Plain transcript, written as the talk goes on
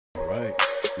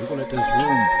We're gonna let this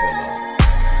room fill up.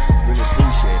 Really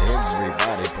appreciate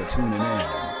everybody for tuning in.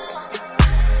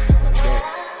 Let's go.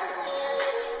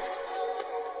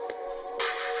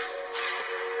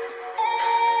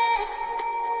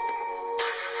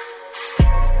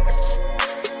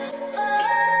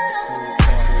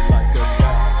 Party like a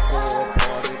cowboy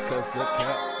party, 'cause a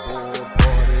cowboy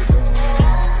party don't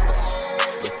stop.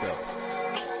 Let's go.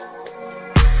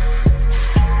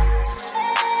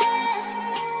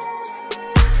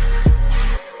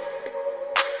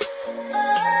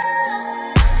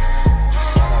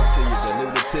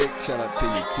 Shout out to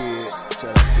your kid.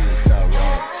 Shout out to your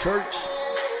Tyrone Church.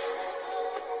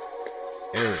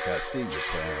 Eric, I see you,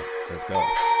 fam. Let's go.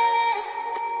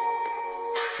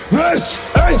 This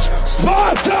is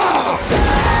Sparta!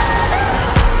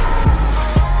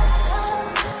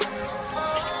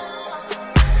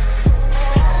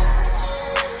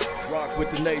 Rock with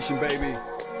the nation, baby.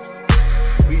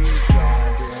 We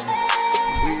grindin'.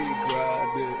 We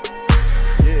grindin'.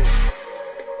 Yeah.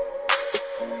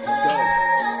 Let's go.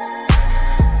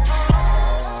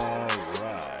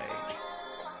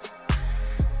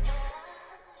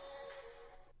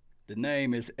 The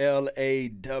name is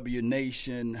LAW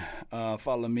Nation.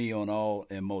 Follow me on all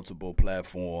and multiple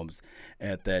platforms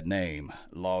at that name,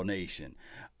 Law Nation.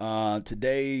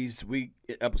 Today's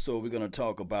episode, we're going to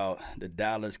talk about the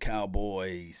Dallas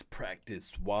Cowboys practice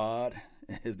squad.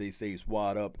 As they say,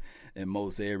 squad up in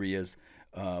most areas.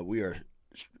 We are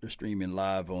streaming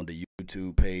live on the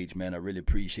YouTube page, man. I really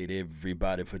appreciate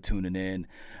everybody for tuning in.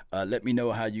 Let me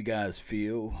know how you guys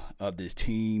feel of this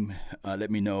team. Let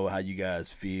me know how you guys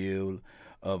feel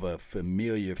of a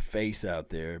familiar face out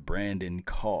there, Brandon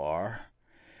Carr.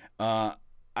 I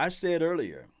said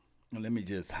earlier, let me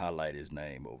just highlight his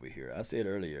name over here. I said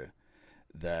earlier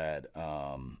that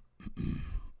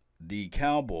the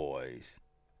Cowboys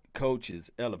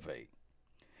coaches elevate.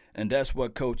 And that's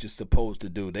what coaches supposed to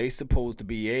do. They supposed to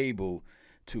be able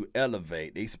to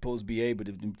elevate. They supposed to be able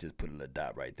to, let me just put a little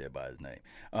dot right there by his name.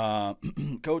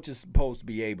 Coach is supposed to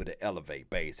be able to elevate,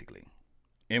 basically.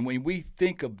 And when we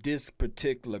think of this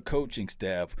particular coaching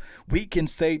staff, we can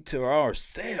say to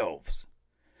ourselves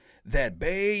that,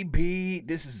 baby,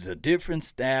 this is a different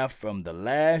staff from the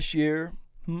last year.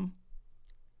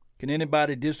 Can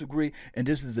anybody disagree? And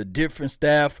this is a different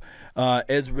staff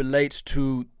as it relates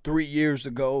to 3 years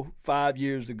ago, 5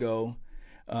 years ago,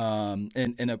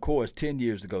 and of course 10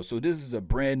 years ago. So this is a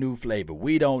brand new flavor.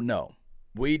 We don't know.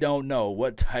 We don't know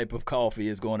what type of coffee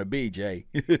it's going to be, Jay.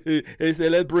 They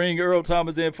said, let's bring Earl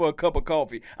Thomas in for a cup of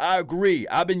coffee. I agree.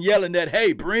 I've been yelling that,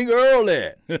 hey, bring Earl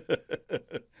in.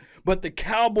 But the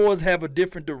Cowboys have a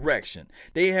different direction.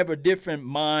 They have a different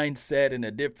mindset and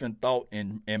a different thought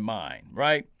in mind,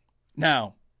 right?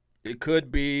 Now, it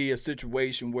could be a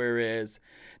situation whereas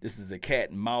this is a cat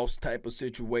and mouse type of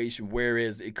situation,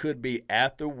 whereas it could be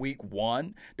after week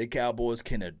one, the Cowboys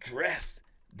can address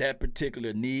that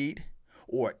particular need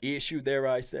or issue, dare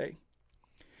I say.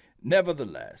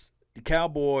 Nevertheless, the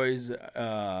Cowboys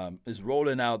is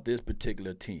rolling out this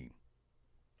particular team.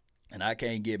 And I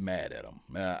can't get mad at them.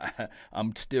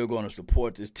 I'm still going to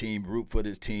support this team, root for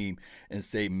this team, and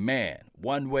say, man,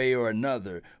 one way or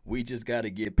another, we just got to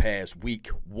get past week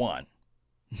one.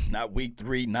 Not week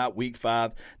 3, not week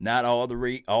 5, not all the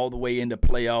way into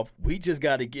playoff. We just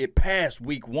got to get past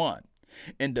week one.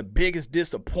 And the biggest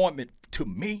disappointment to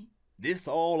me this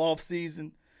all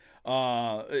offseason,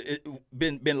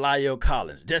 been Lyle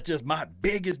Collins. That's just my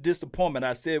biggest disappointment.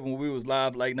 I said when we was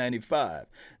live like 95.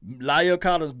 Lyle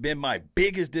Collins been my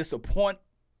biggest disappointment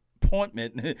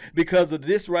because of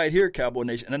this right here, Cowboy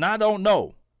Nation. And I don't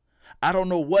know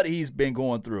what he's been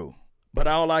going through. But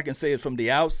all I can say is from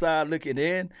the outside looking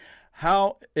in,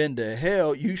 how in the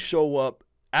hell you show up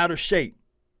out of shape?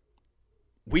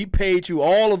 We paid you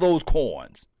all of those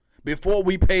coins before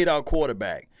we paid our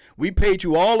quarterback. We paid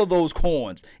you all of those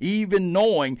coins, even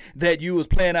knowing that you was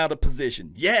playing out of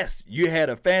position. Yes, you had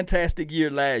a fantastic year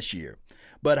last year,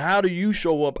 but how do you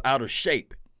show up out of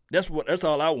shape? That's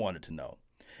all I wanted to know.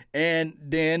 And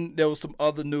then there was some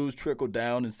other news trickled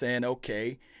down and saying,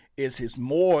 okay, it's his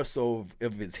more so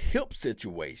of his hip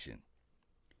situation.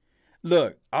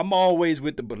 Look, I'm always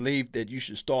with the belief that you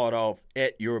should start off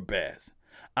at your best.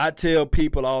 I tell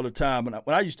people all the time when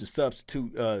I used to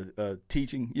substitute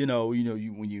teaching,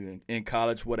 when you in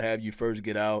college, what have you, first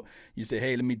get out, you say,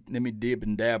 hey, let me dip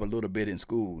and dab a little bit in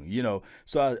school,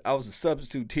 So I was a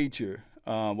substitute teacher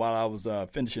while I was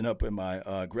finishing up in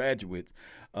my graduate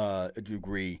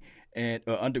degree and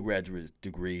undergraduate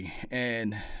degree,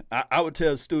 and I would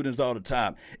tell students all the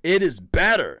time, it is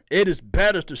better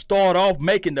to start off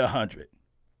making the 100.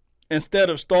 Instead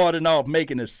of starting off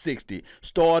making a 60,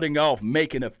 starting off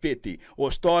making a 50,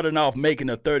 or starting off making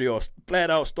a 30, or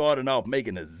flat out starting off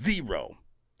making a 0.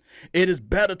 It is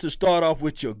better to start off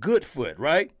with your good foot,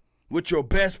 right? With your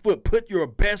best foot. Put your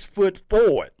best foot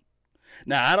forward.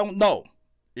 Now, I don't know.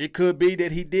 It could be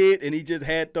that he did and he just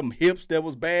had them hips that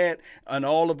was bad, and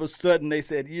all of a sudden they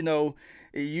said,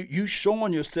 you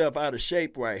showing yourself out of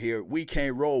shape right here. We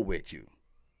can't roll with you.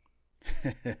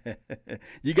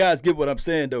 You guys get what I'm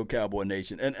saying, though, Cowboy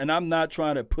Nation. And I'm not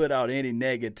trying to put out any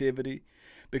negativity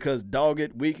because, dog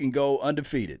it, we can go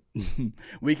undefeated.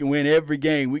 We can win every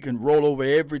game. We can roll over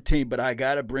every team, but I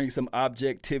got to bring some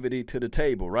objectivity to the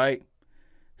table, right?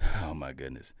 Oh, my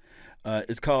goodness.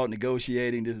 It's called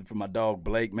Negotiating. This is from my dog,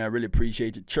 Blake. Man, I really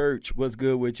appreciate you. Church, what's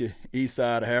good with you?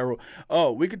 Eastside Harold.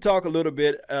 Oh, we could talk a little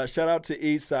bit. Shout out to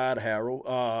Eastside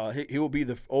Harold. He will be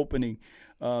the opening.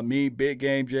 Me, Big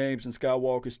Game James, and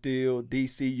Skywalker Steel,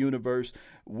 DC Universe,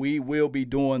 we will be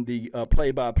doing the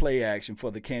play-by-play action for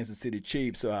the Kansas City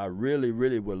Chiefs. So I really,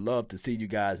 really would love to see you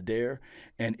guys there.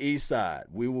 And Eastside,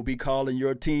 we will be calling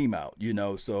your team out,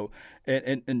 So,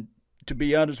 and to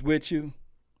be honest with you,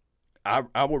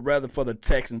 I would rather for the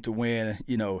Texans to win,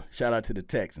 shout out to the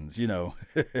Texans,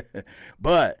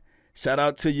 But shout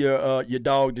out to your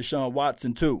dog, Deshaun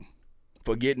Watson, too,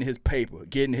 for getting his paper,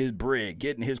 getting his bread,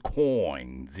 getting his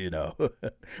coins,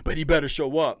 But he better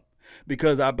show up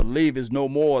because I believe it's no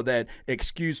more that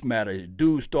excuse matter.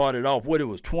 Dude started off, it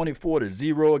was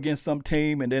 24-0 against some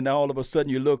team, and then all of a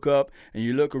sudden you look up and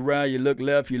you look around, you look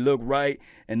left, you look right,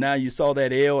 and now you saw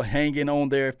that L hanging on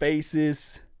their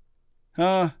faces.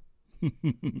 Huh?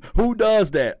 Who does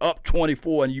that? Up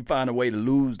 24 and you find a way to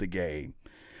lose the game.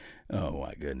 Oh,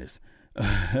 my goodness.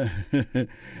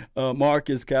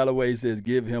 Marcus Calloway says,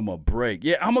 give him a break.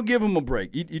 Yeah, I'm going to give him a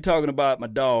break. You talking about my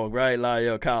dog, right?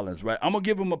 Lyle Collins, right? I'm going to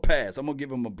give him a pass. I'm going to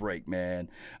give him a break,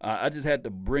 man. I just had to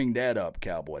bring that up,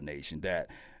 Cowboy Nation, that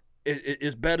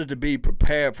it's better to be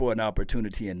prepared for an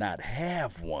opportunity and not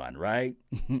have one, right?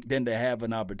 Than to have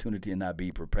an opportunity and not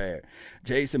be prepared.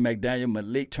 Jason McDaniel,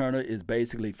 Malik Turner is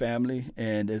basically family,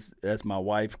 and that's my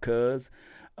wife, cuz.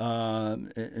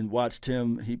 And watched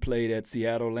him. He played at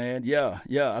Seattle Land. Yeah.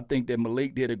 I think that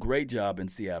Malik did a great job in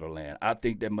Seattle Land. I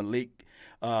think that Malik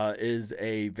is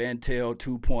a Vantel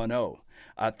 2.0.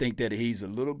 I think that he's a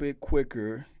little bit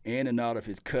quicker in and out of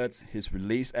his cuts. His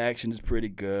release action is pretty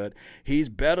good. He's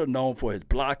better known for his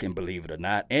blocking, believe it or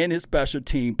not, and his special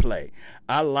team play.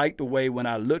 I like the way when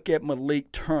I look at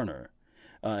Malik Turner,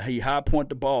 he high point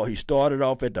the ball. He started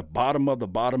off at the bottom of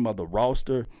the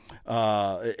roster,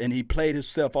 and he played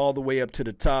himself all the way up to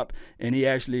the top. And he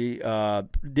actually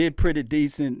did pretty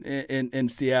decent in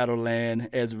Seattle Land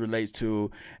as it relates to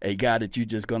a guy that you're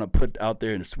just gonna put out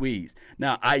there in the squeeze.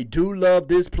 Now, I do love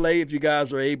this play. If you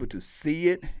guys are able to see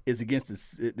it, it's against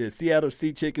the Seattle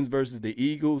Sea Chickens versus the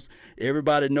Eagles.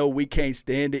 Everybody know we can't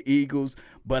stand the Eagles,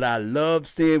 but I love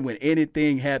seeing when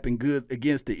anything happened good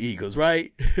against the Eagles,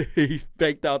 right? He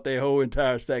faked out their whole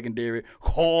entire secondary,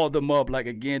 called them up like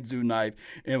a Genzu knife,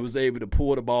 and was able to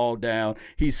pull the ball down.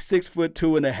 He's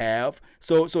 6'2.5",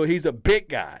 so he's a big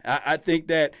guy. I think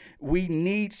that we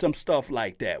need some stuff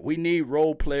like that. We need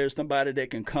role players, somebody that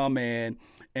can come in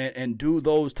and do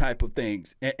those type of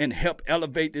things and help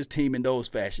elevate this team in those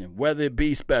fashion, whether it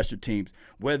be special teams,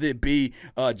 whether it be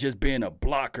just being a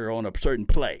blocker on a certain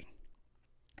play.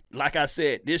 Like I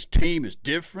said, this team is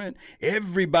different.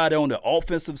 Everybody on the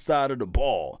offensive side of the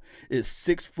ball is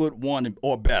 6'1"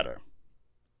 or better.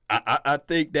 I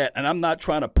think that, and I'm not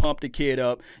trying to pump the kid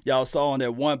up. Y'all saw on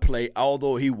that one play,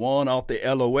 although he won off the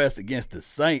LOS against the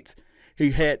Saints,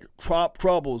 he had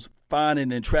troubles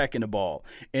finding and tracking the ball.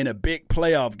 In a big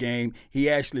playoff game, he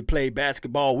actually played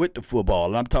basketball with the football.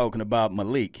 And I'm talking about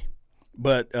Malik.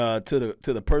 But to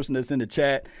the person that's in the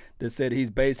chat that said he's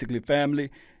basically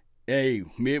family, hey,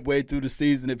 midway through the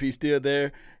season, if he's still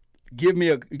there, give me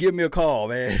a call,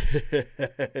 man.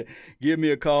 Give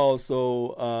me a call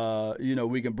so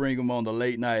we can bring him on the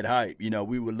late night hype.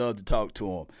 We would love to talk to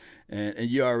him. And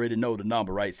you already know the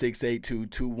number, right?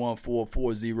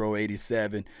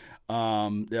 682-214-4087.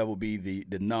 That will be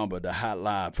the number, the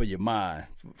hotline for your mind,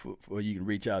 for you can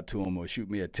reach out to him or shoot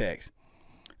me a text.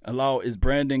 Allow, is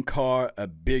Brandon Carr a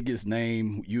biggest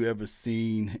name you ever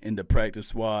seen in the practice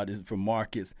squad? This is from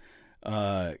Marcus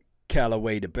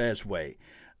Callaway, the best way.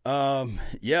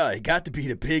 Yeah, it got to be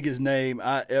the biggest name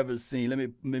I ever seen. Let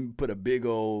me put a big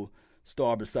old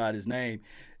star beside his name.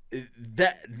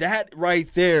 That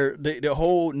right there, the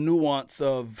whole nuance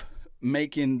of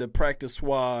making the practice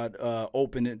squad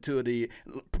open into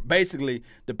basically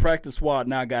the practice squad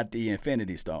now got the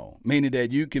Infinity Stone, meaning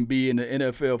that you can be in the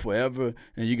NFL forever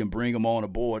and you can bring them on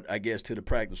aboard, I guess, to the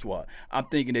practice squad. I'm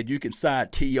thinking that you can sign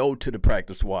T.O. to the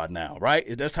practice squad now,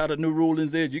 right? That's how the new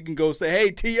rulings is. You can go say,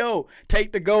 hey, T.O.,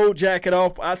 take the gold jacket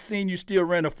off. I seen you still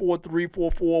ran a 4.3,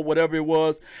 4.4, whatever it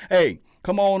was. Hey,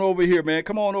 come on over here, man.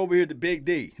 Come on over here to Big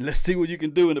D. Let's see what you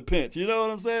can do in the pinch. You know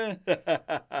what I'm saying?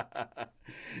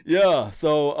 Yeah,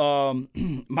 so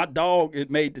my dog,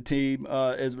 it made the team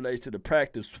as it relates to the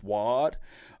practice squad,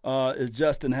 is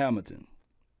Justin Hamilton.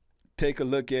 Take a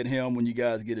look at him when you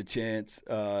guys get a chance.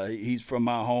 He's from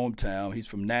my hometown. He's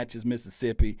from Natchez,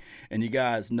 Mississippi. And you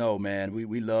guys know, man,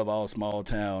 we love all small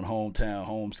town, hometown,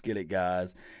 home skillet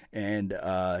guys. And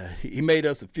he made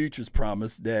us a futures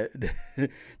promise that that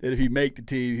if he make the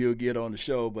team, he'll get on the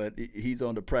show. But he's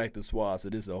on the practice squad, so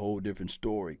this is a whole different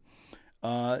story.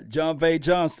 John V.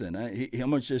 Johnson. I'm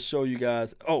going to just show you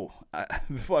guys.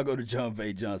 Before I go to John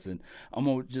V. Johnson, I'm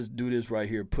going to just do this right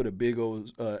here. Put a big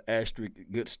old asterisk,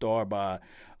 good star by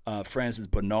Francis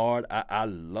Bernard. I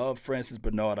love Francis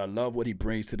Bernard. I love what he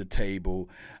brings to the table.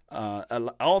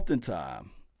 Oftentimes,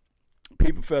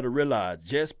 people fail to realize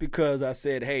just because I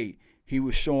said, hey, he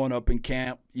was showing up in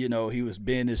camp, he was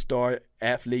being his star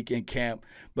athlete in camp,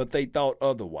 but they thought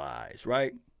otherwise,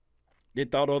 right? They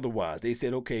thought otherwise. They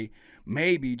said, okay,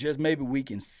 maybe, just maybe we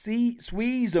can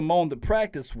squeeze him on the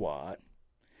practice squad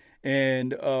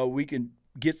and we can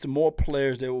get some more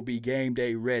players that will be game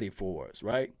day ready for us,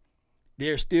 right?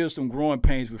 There's still some growing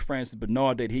pains with Francis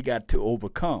Bernard that he got to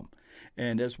overcome.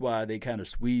 And that's why they kind of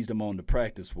squeezed him on the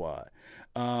practice squad.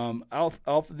 Off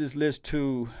of this list,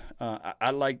 too,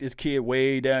 I like this kid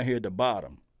way down here at the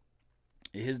bottom.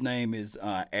 His name is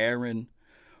Aaron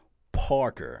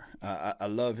Parker. I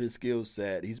love his skill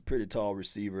set. He's a pretty tall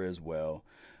receiver as well.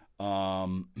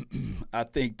 I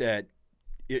think that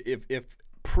if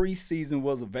preseason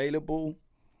was available,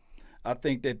 I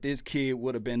think that this kid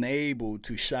would have been able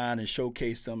to shine and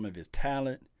showcase some of his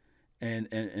talent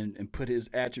and put his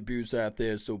attributes out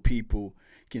there so people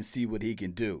can see what he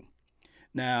can do.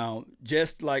 Now,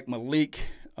 just like Malik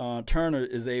Turner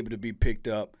is able to be picked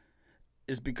up,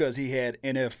 it's because he had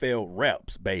NFL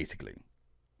reps, basically.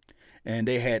 And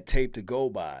they had tape to go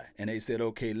by. And they said,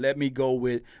 okay, let me go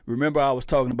with, remember I was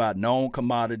talking about known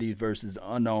commodities versus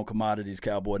unknown commodities,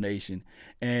 Cowboy Nation.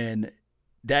 And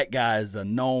that guy is a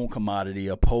known commodity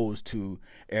opposed to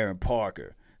Aaron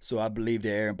Parker. So I believe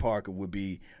that Aaron Parker would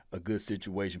be a good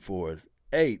situation for us.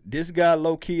 Hey, this guy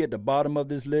low-key at the bottom of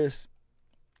this list,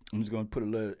 I'm just going to put a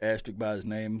little asterisk by his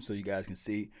name so you guys can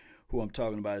see who I'm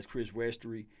talking about, is Chris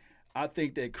Westery. I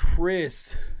think that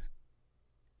Chris,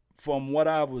 from what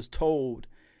I was told,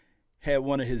 had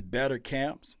one of his better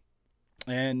camps.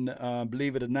 And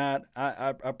believe it or not,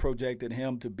 I projected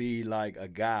him to be like a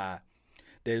guy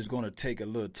that is going to take a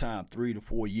little time, 3 to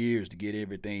 4 years to get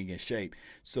everything in shape.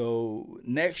 So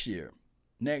next year,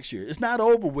 it's not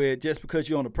over with just because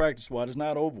you're on the practice squad. It's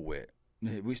not over with.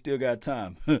 We still got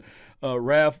time.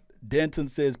 Ralph Denton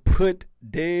says, put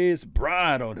Dez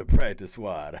Bryant on the practice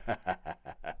squad.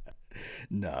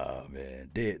 No, man.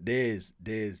 Dez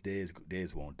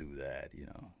won't do that,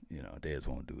 Dez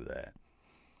won't do that.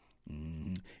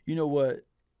 You know what?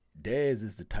 Dez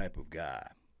is the type of guy,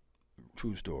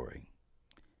 true story,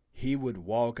 he would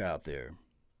walk out there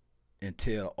and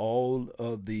tell all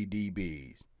of the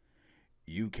DBs,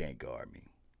 you can't guard me.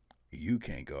 You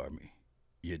can't guard me.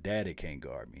 Your daddy can't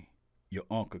guard me. Your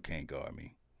uncle can't guard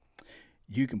me.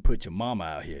 You can put your mama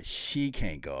out here. She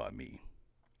can't guard me.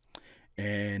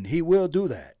 And he will do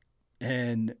that.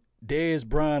 And Dez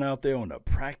Bryant out there on the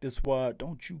practice squad,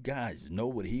 don't you guys know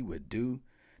what he would do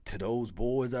to those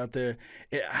boys out there?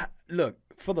 Look,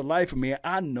 for the life of me,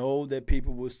 I know that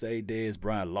people will say Dez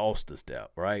Bryant lost a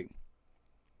step, right?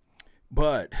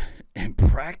 But in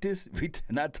practice, we're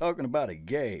not talking about a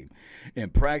game. In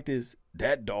practice,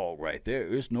 that dog right there,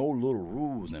 there's no little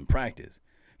rules in practice.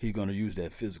 He's going to use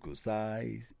that physical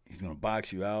size. He's going to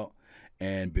box you out.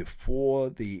 And before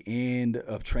the end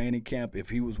of training camp, if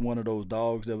he was one of those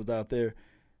dogs that was out there,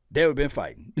 they would have been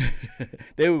fighting.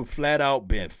 They would flat out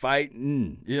been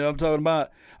fighting. You know what I'm talking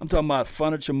about? I'm talking about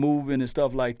furniture moving and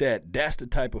stuff like that. That's the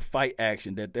type of fight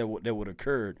action that would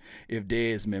occur if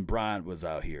Dez Bryant was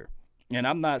out here. And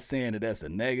I'm not saying that that's a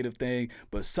negative thing,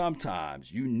 but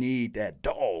sometimes you need that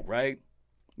dog, right?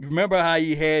 Remember how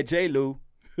you had J. Lou?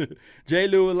 J.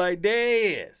 Lou was like,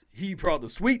 Dez. He brought the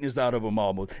sweetness out of him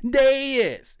almost.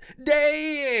 Dez.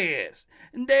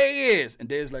 And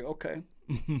Dez like, okay.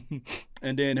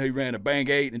 And then he ran a bang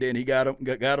 8, and then he got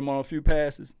him on a few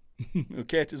passes,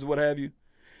 catches, what have you.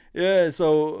 Yeah,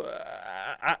 so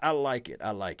I like it.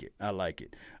 I like it. I like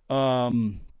it.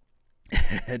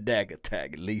 Dag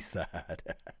attack, East Side.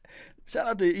 Shout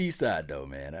out to the East Side though,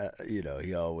 man.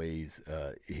 He always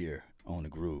here on the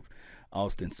groove.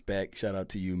 Austin Speck, shout out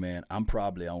to you, man. I'm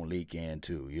probably on Leak End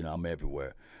too. I'm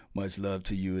everywhere. Much love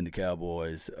to you in the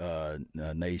Cowboys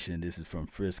nation. This is from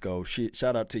Frisco.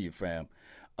 Shout out to you, fam.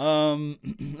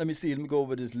 Let me see. Let me go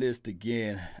over this list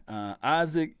again.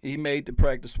 Isaac, he made the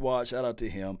practice squad. Shout out to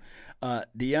him.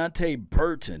 Deontay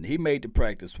Burton, he made the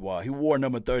practice squad. He wore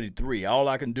number 33. All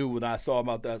I can do when I saw him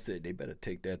out there, I said, they better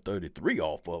take that 33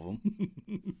 off of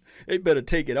him. They better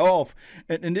take it off.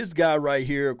 And this guy right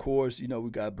here, of course, we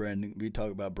got Brandon. We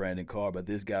talk about Brandon Carr, but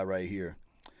this guy right here.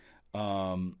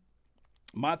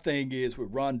 My thing is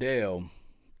with Rondell,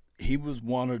 he was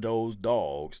one of those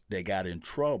dogs that got in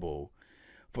trouble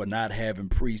for not having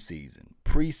preseason.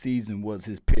 Preseason was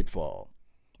his pitfall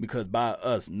because by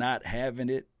us not having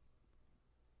it,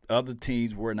 other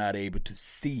teams were not able to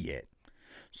see it.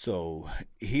 So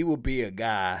he will be a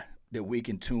guy that we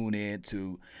can tune in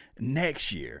to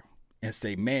next year and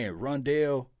say, man,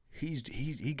 Rondell,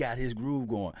 he got his groove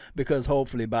going, because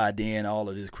hopefully by then all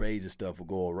of this crazy stuff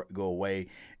will go away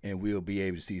and we'll be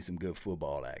able to see some good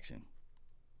football action.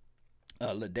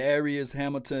 Ladarius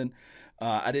Hamilton,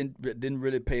 I didn't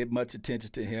really pay much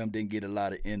attention to him. Didn't get a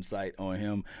lot of insight on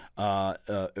him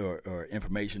or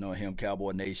information on him.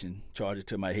 Cowboy Nation, charge it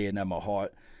to my head, not my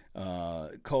heart.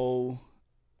 Cole,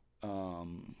 I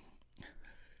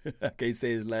can't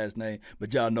say his last name,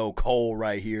 but y'all know Cole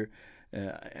right here.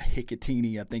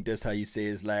 Hicatini, I think that's how you say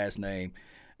his last name.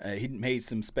 He made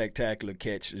some spectacular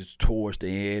catches towards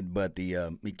the end, but the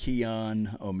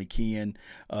McKeon,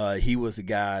 he was a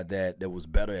guy that was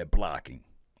better at blocking.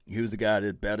 He was a guy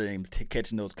that's better at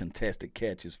catching those contested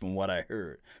catches from what I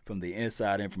heard. From the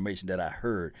inside information that I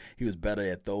heard, he was better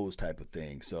at those type of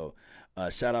things. So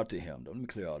shout out to him. Let me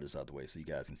clear all this out the way so you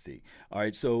guys can see. All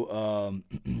right, so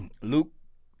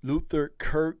Luther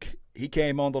Kirk, he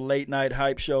came on the late night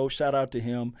hype show. Shout out to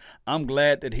him. I'm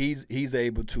glad that he's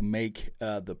able to make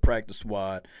the practice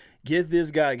squad. Give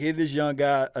this young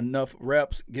guy enough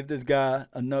reps. Give this guy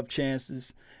enough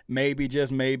chances. Maybe,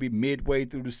 just maybe, midway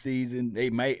through the season, they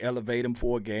may elevate him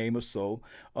for a game or so.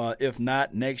 If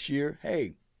not, next year,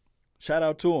 hey, shout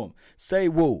out to him. Say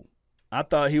woo. I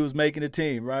thought he was making the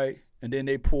team, right? And then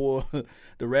they pull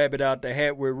the rabbit out the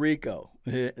hat with Rico.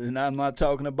 And I'm not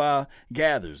talking about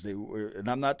Gathers. And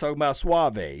I'm not talking about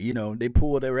Suave. They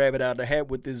pulled the rabbit out the hat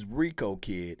with this Rico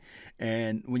kid.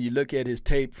 And when you look at his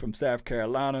tape from South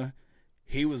Carolina,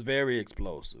 he was very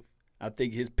explosive. I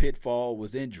think his pitfall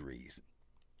was injuries.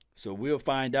 So we'll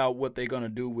find out what they're going to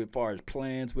do as far as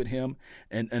plans with him.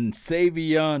 And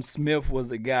Savion Smith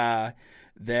was a guy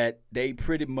that they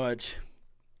pretty much –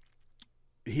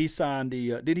 he signed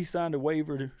did he sign the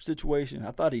waiver situation? I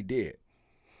thought he did.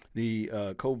 The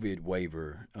COVID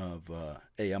waiver of,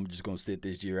 hey, I'm just going to sit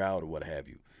this year out or what have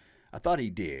you. I thought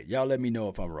he did. Y'all let me know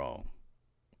if I'm wrong.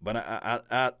 But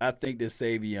I think that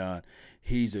Savion,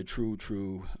 he's a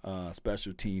true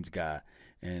special teams guy.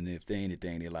 And if they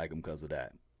anything, they like him because of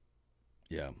that.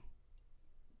 Yeah.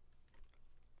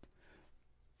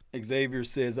 Xavier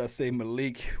says, I say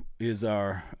Malik is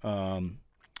our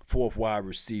fourth wide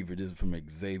receiver. This is from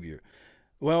Xavier.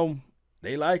 Well,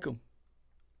 they like him.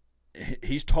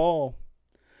 He's tall.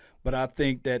 But I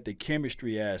think that the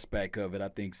chemistry aspect of it, I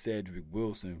think Cedric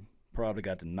Wilson probably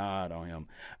got the nod on him.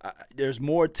 There's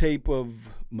more tape of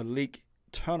Malik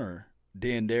Turner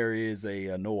than there is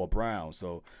a Noah Brown.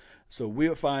 So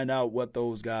we'll find out what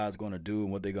those guys are going to do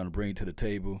and what they're going to bring to the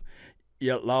table.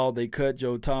 Yeah, Law, they cut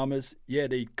Joe Thomas. Yeah,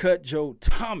 they cut Joe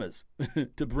Thomas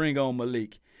to bring on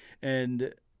Malik.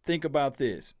 And think about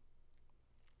this.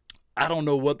 I don't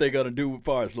know what they're going to do as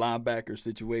far as linebacker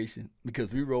situation, because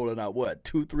we rolling out,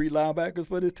 2-3 linebackers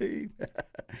for this team?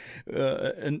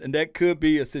 and that could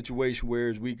be a situation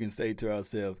where we can say to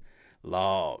ourselves,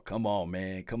 Law, come on,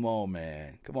 man.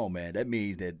 That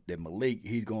means that Malik,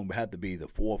 he's going to have to be the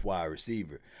fourth wide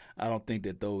receiver. I don't think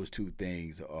that those two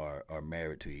things are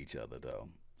married to each other, though.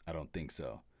 I don't think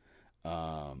so.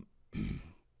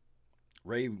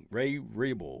 Ray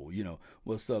Rebel,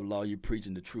 what's up, Law? You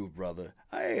preaching the truth, brother.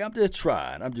 Hey, I'm just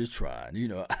trying.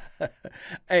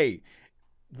 Hey,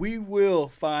 we will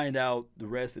find out the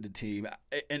rest of the team.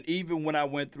 And even when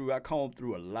I combed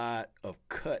through a lot of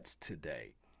cuts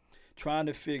today, trying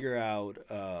to figure out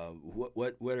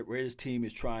where this team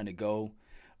is trying to go,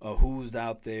 who's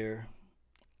out there.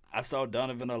 I saw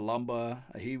Donovan Alumba.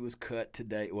 He was cut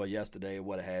yesterday, or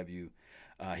what have you.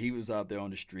 He was out there on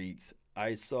the streets.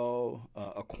 I saw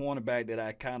a cornerback that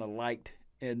I kind of liked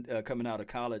coming out of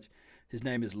college. His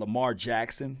name is Lamar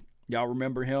Jackson. Y'all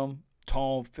remember him?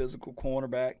 tall, physical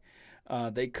cornerback.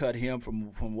 They cut him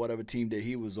from whatever team that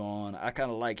he was on. I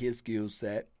kind of like his skill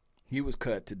set. He was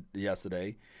cut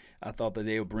yesterday. I thought that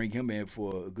they would bring him in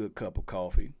for a good cup of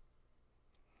coffee.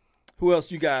 Who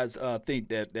else you guys think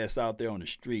that's out there on the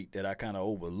street that I kind of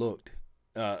overlooked?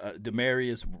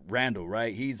 Demarius Randall,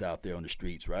 right? He's out there on the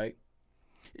streets, right?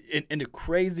 And the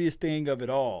craziest thing of it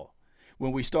all,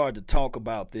 when we started to talk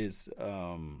about this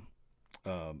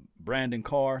Brandon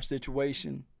Carr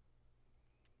situation,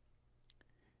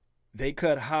 they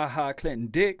cut Clinton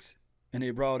Dix and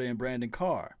they brought in Brandon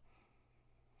Carr.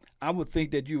 I would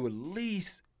think that you at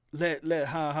least let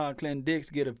Clinton Dix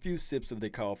get a few sips of their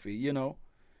coffee, you know.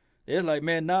 They're like,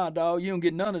 man, nah, dog, you don't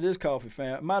get none of this coffee,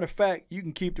 fam. Matter of fact, you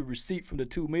can keep the receipt from the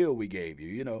 $2 million we gave you,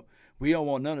 you know. We don't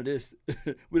want none of this.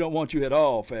 We don't want you at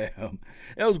all, fam.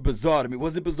 That was bizarre to me.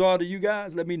 Was it bizarre to you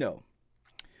guys? Let me know.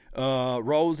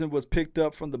 Rosen was picked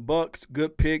up from the Bucks.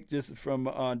 Good pick, just from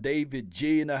David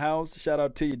G in the house. Shout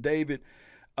out to you, David.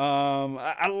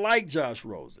 I like Josh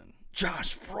Rosen.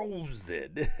 Josh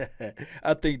Rosen.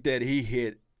 I think that he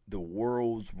hit the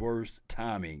world's worst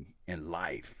timing in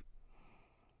life.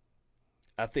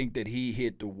 I think that he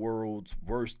hit the world's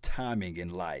worst timing in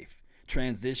life.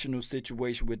 Transitional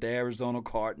situation with the Arizona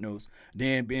Cardinals,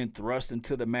 then being thrust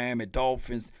into the Miami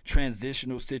Dolphins,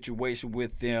 transitional situation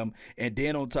with them. And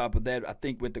then on top of that, I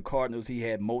think with the Cardinals, he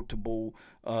had multiple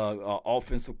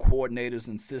offensive coordinators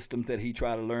and systems that he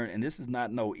tried to learn. And this is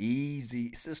not no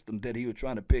easy system that he was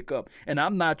trying to pick up. And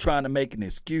I'm not trying to make an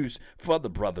excuse for the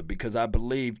brother, because I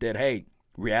believe that, hey,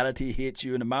 reality hits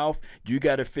you in the mouth. You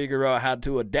got to figure out how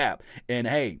to adapt. And,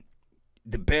 hey,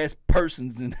 the best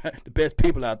persons and the best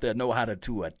people out there know how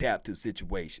to adapt to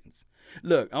situations.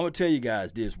 Look, I'm going to tell you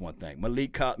guys this one thing.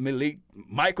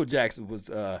 Michael Jackson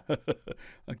was, I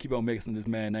keep on mixing this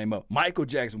man's name up. Michael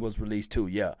Jackson was released too,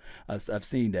 yeah. I've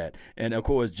seen that. And, of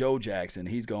course, Joe Jackson,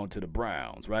 he's going to the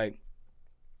Browns, right?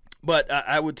 But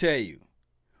I would tell you,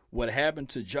 what happened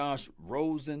to Josh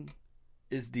Rosen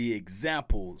is the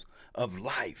examples of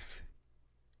life.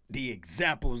 The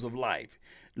examples of life.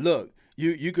 Look,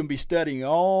 you can be studying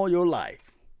all your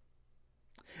life,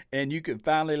 and you can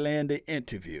finally land the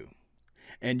interview,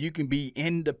 and you can be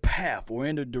in the path or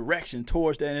in the direction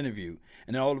towards that interview,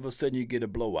 and then all of a sudden you get a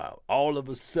blowout. All of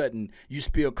a sudden you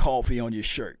spill coffee on your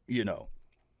shirt, you know.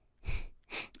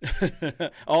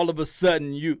 All of a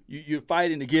sudden you're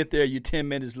fighting to get there, you're 10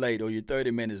 minutes late or you're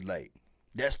 30 minutes late.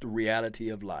 That's the reality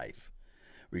of life,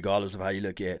 regardless of how you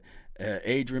look at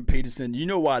Adrian Peterson. You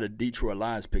know why the Detroit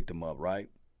Lions picked him up,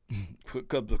 right?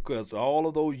 Because all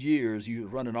of those years, he was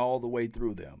running all the way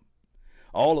through them.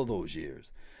 All of those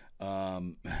years.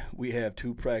 We have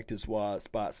 2 practice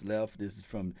spots left. This is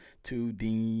from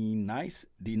D Nice,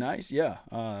 yeah.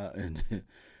 And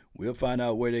we'll find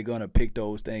out where they're going to pick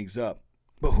those things up.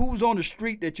 But who's on the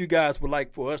street that you guys would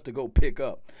like for us to go pick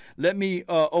up? Let me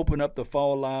open up the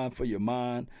phone line for your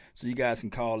mind so you guys can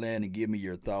call in and give me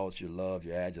your thoughts, your love,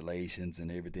 your adulations, and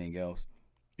everything else.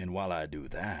 And while I do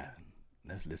that,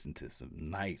 let's listen to some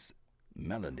nice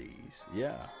melodies.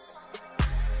 Yeah.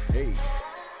 Hey.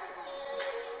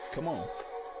 Come on.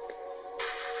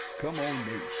 Come on,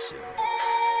 nation.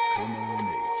 Come on,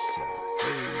 nation.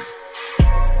 Hey.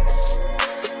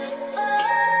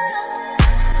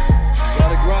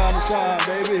 Gotta grind and shine,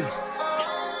 baby.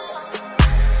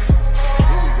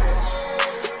 Here we go.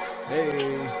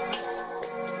 Hey.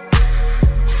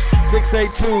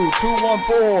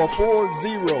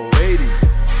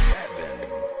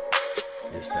 682-214-4087.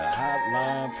 It's the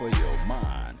hotline for your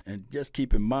mind. And just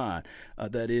keep in mind,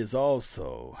 that is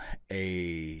also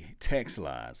a text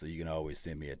line. So you can always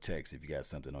send me a text if you got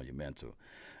something on your mental.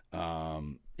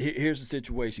 Here's the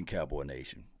situation, Cowboy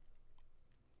Nation.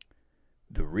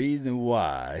 The reason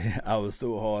why I was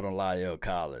so hard on La'el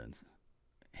Collins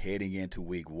heading into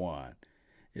week 1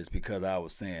 is because I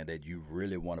was saying that you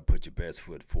really want to put your best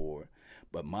foot forward.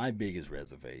 But my biggest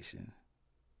reservation,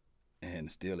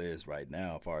 and still is right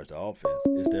now as far as the offense,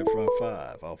 is their front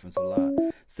 5, offensive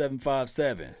line.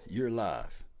 757, you're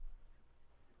live.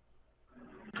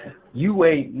 You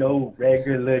ain't no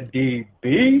regular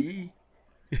DB.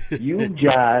 You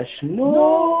Josh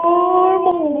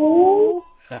Normal.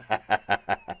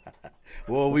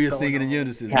 Well, we are singing in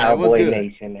unison. Cowboy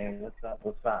Nation, man. What's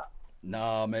up?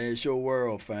 Nah, man, it's your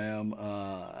world, fam.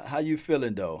 How you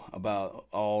feeling, though, about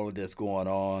all that's going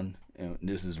on? And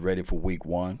this is ready for week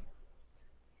 1.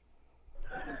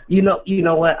 You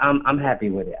know what? I'm happy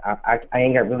with it. I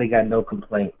ain't really got no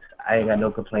complaints. I ain't got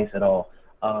no complaints at all.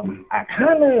 I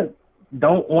kind of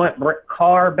don't want Brett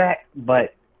Carr back,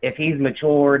 but if he's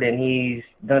matured and he's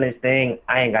done his thing,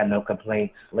 I ain't got no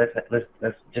complaints. Let's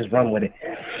just run with it.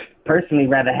 Personally,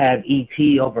 rather have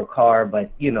ET over Carr,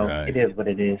 but Right. It is what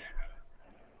it is.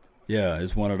 Yeah,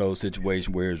 it's one of those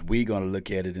situations where we going to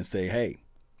look at it and say, hey,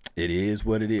 it is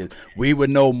what it is. We would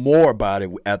know more about it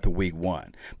after week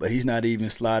 1, but he's not even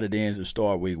slotted in to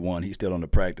start week 1. He's still on the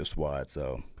practice squad,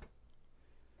 so.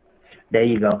 There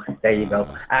you go.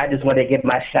 I just want to give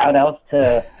my shout outs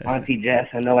to Auntie Jess.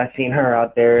 I know I seen her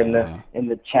out there in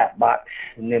the chat box,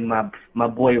 and then my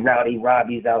boy Rowdy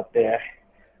Robbie's out there.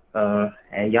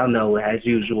 And y'all know, as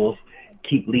usual,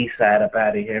 keep Lee side up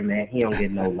out of here, man. He don't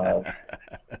get no love.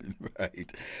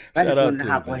 Right. I just wanted to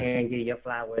hop on here and give you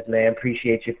flowers, man.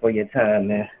 Appreciate you for your time,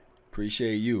 man.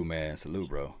 Appreciate you, man. Salute,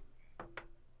 bro.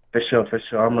 For sure.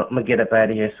 I'm gonna get up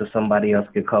out of here so somebody else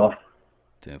could call.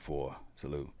 10-4.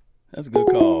 Salute. That's a good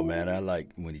call, man. I like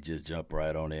when he just jumped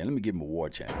right on in. Let me give him a war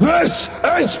chant. This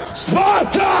is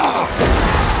Sparta!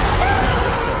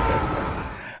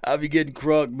 I'll be getting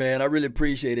crunk, man. I really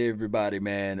appreciate everybody,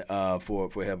 man, for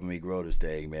helping me grow this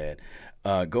thing, man.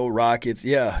 Go Rockets.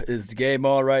 Yeah, is the game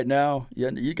on right now?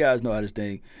 Yeah, you guys know how this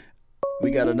thing.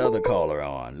 We got another caller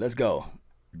on. Let's go.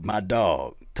 My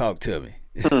dog. Talk to me.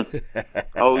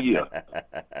 Oh, yeah.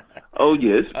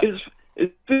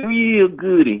 It's real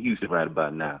good in Houston right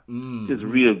about now. It's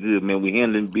real good, man. We're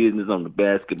handling business on the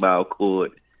basketball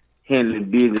court, handling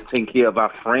business, taking care of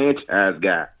our franchise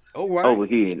guy over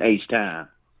here in H-Town.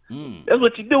 That's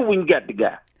what you do when you got the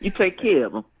guy. You take care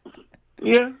of him.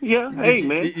 Yeah. Hey,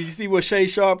 man. Did you see what Shay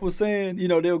Sharp was saying?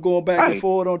 They were going back and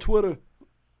forth on Twitter.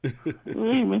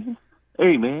 Hey,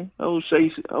 man. Uncle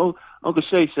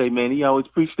Shay say, man, he always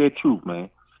preach that truth, man.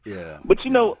 Yeah. But,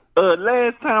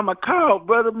 last time I called,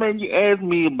 brother, man, you asked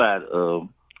me about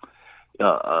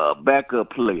a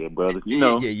backup player, brother.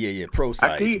 Yeah. Pro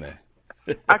size, man.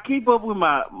 I keep up with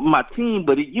my team,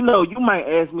 but you might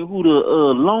ask me who the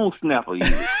long snapper is.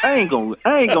 I ain't gonna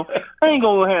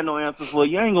have no answer for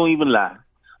you. I ain't gonna even lie.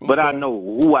 But I know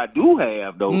who I do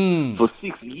have though for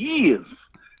 6 years.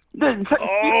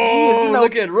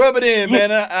 Look at rub it in,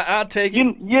 man. I'll take it.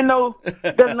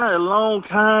 That's not a long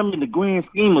time in the grand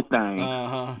scheme of things.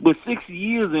 But 6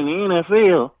 years in the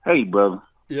NFL, hey, brother.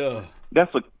 Yeah.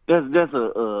 That's a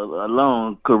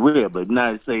long career, but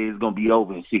not to say it's gonna be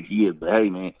over in 6 years. But hey,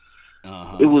 man,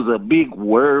 it was a big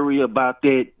worry about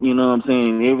that. You know what I'm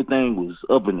saying? Everything was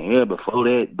up in the air before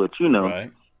that, but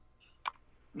right.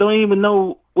 Don't even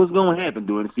know what's gonna happen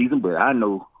during the season. But I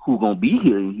know who's gonna be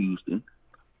here in Houston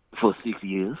for 6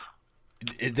 years.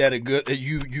 Is that a good?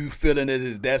 You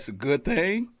feeling that's a good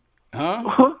thing?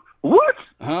 Huh? What?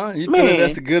 Huh? You feeling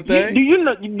that's a good thing? Do you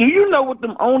know what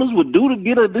them owners would do to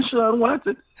get a Deshaun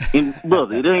Watson? And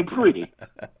brother, it ain't pretty.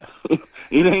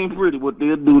 It ain't pretty what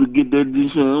they'll do to get that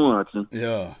Deshaun Watson.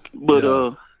 Yeah. But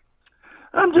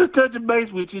I'm just touching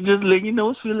base with you, just letting you know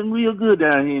it's feeling real good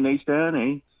down here in H-Town.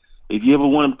 Hey, if you ever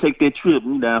want to take that trip,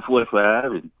 I'm down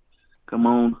 45 and come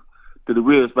on to the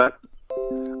real spot.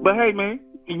 But hey, man,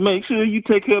 make sure you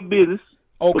take care of business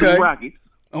for the Rockets.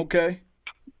 Okay.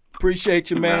 Appreciate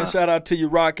you, man. Shout out to your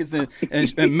Rockets and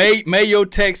may your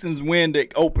Texans win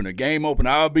the game opener.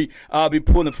 I'll be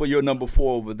pulling for your number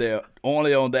 4 over there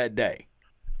only on that day.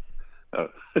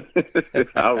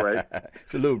 All right.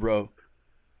 Salute, bro.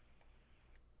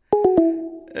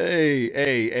 Hey,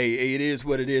 it is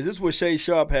what it is. This is what Shay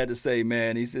Sharp had to say,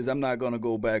 man. He says, I'm not going to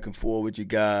go back and forth with you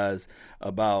guys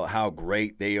about how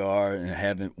great they are and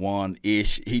haven't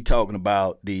won-ish. He talking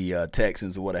about the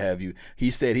Texans or what have you.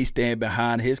 He said he stand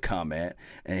behind his comment,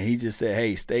 and he just said,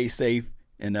 hey, stay safe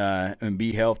and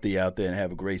be healthy out there and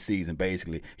have a great season,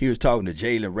 basically. He was talking to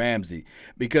Jalen Ramsey.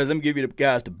 Because let me give you the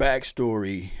guys the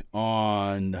backstory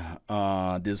on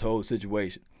this whole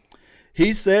situation.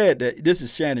 He said that this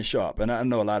is Shannon Sharp, and I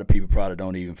know a lot of people probably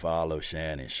don't even follow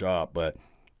Shannon Sharp, but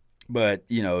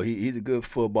he's a good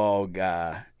football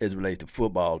guy as it relates to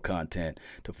football content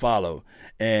to follow,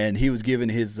 and he was giving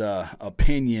his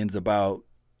opinions about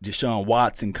Deshaun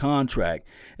Watson contract,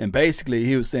 and basically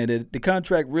he was saying that the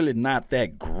contract really not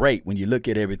that great when you look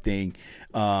at everything,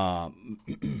 far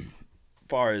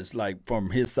as like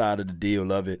from his side of the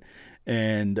deal of it,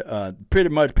 and pretty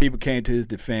much people came to his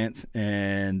defense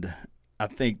and. I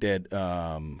think that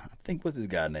what's this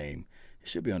guy's name? It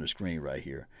should be on the screen right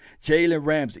here. Jalen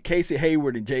Ramsey, Casey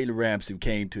Hayward, and Jalen Ramsey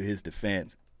came to his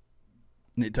defense.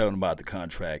 And they told him about the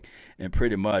contract, and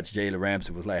pretty much Jalen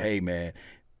Ramsey was like, "Hey man,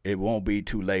 it won't be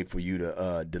too late for you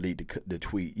to delete the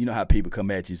tweet." You know how people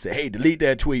come at you and say, "Hey, delete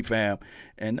that tweet, fam."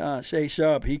 And Shay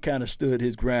Sharp, he kind of stood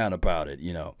his ground about it.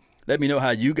 Let me know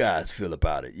how you guys feel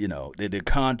about it. The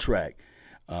contract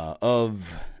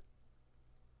of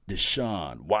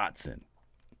Deshaun Watson.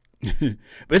 But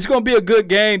it's going to be a good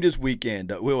game this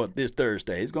weekend. Well, this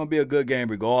Thursday. It's going to be a good game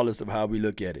regardless of how we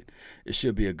look at it. It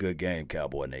should be a good game,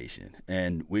 Cowboy Nation.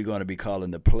 And we're going to be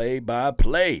calling the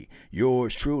play-by-play.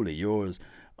 Yours truly, yours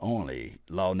only,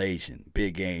 Law Nation,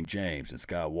 Big Game James, and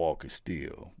Skywalker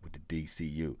Steel with the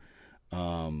DCU.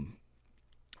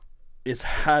 It's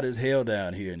hot as hell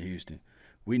down here in Houston.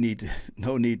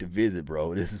 No need to visit,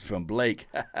 bro. This is from Blake.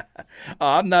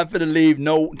 I'm not going to leave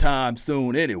no time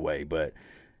soon anyway, but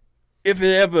if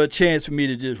there's ever a chance for me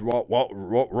to just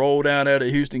roll down there to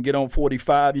Houston, get on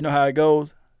 45, you know how it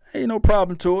goes? Ain't no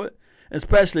problem to it.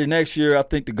 Especially next year, I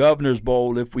think the Governor's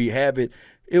Bowl, if we have it,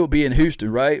 it will be in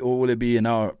Houston, right? Or will it be in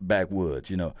our backwoods,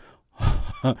 you know?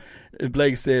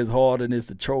 Blake says Harden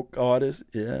is a choke artist.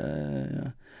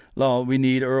 Yeah. Long, we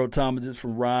need Earl Thomas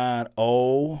from Ryan.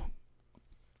 Oh,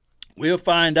 we'll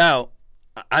find out.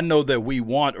 I know that we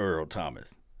want Earl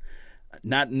Thomas.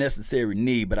 Not necessary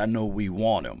need, but I know we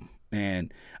want him.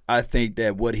 And I think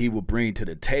that what he will bring to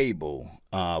the table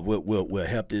will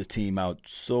help this team out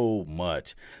so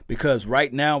much. Because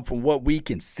right now, from what we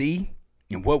can see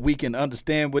and what we can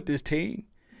understand with this team,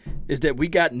 is that we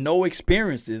got no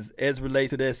experiences as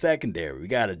relates to their secondary. We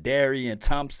got a Darian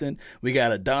Thompson. We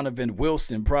got a Donovan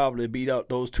Wilson probably beat out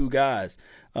those two guys.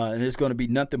 And it's going to be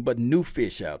nothing but new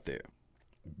fish out there.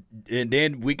 And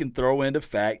then we can throw in the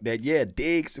fact that, yeah,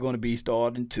 Diggs is going to be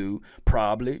starting too,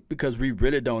 probably, because we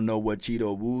really don't know what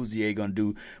Cheeto Woozier going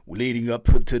to do leading up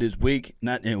to this week.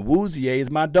 And Woozier is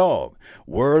my dog.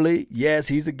 Worley, yes,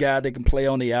 he's a guy that can play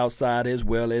on the outside as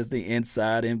well as the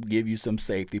inside and give you some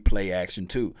safety play action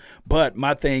too. But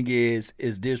my thing is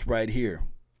this right here.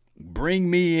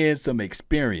 Bring me in some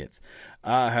experience.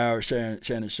 I hired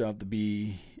Shannon Sharp to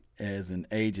be as an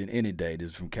agent any day. This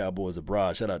is from Cowboys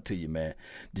Abroad. Shout out to you, man.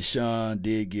 Deshaun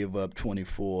did give up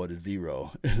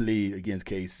 24-0 lead against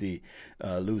KC,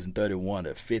 losing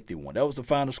 31-51. That was the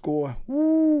final score.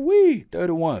 Woo-wee,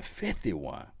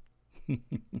 31-51.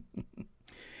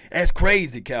 That's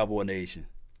crazy, Cowboy Nation.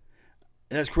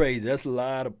 That's crazy. That's a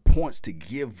lot of points to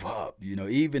give up. You know,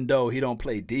 even though he don't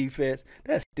play defense,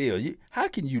 that's still, how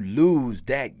can you lose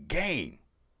that game?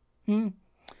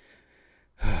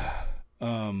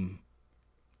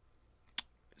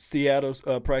 Seattle's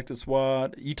practice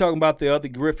squad. You talking about the other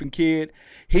Griffin kid?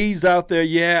 He's out there.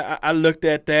 Yeah, I looked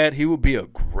at that. He would be a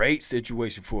great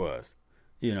situation for us.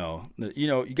 You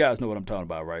guys know what I'm talking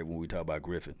about, right? When we talk about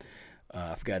Griffin,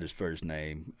 I forgot his first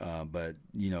name, but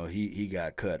he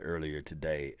got cut earlier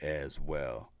today as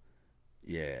well.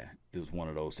 Yeah, it was one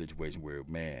of those situations where,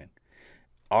 man,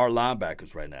 our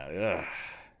linebackers right now. Ugh.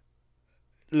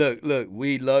 Look,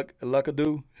 we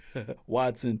Luckadoo,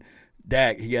 Watson,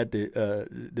 Dak. He got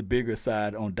the bigger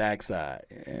side on Dak's side.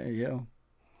 Yeah.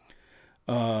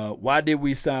 Why did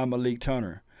we sign Malik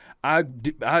Turner? I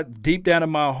deep down in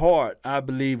my heart, I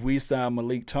believe we signed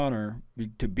Malik Turner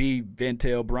to be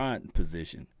Ventel Bryant's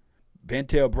position.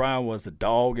 Ventel Bryant was a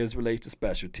dog as relates to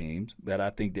special teams, but I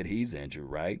think that he's injured,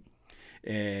 right?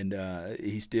 And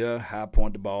he's still high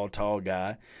point the ball, tall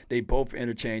guy. They both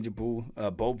interchangeable.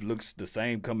 Both looks the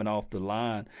same coming off the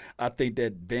line. I think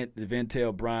that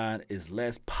Ventel Bryant is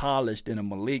less polished than a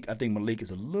Malik. I think Malik is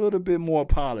a little bit more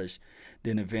polished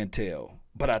than a Ventel.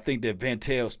 But I think that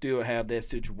Ventel still have that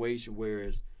situation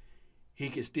whereas he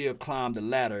can still climb the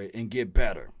ladder and get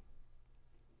better.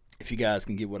 If you guys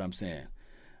can get what I'm saying.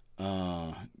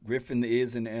 Griffin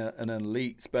is an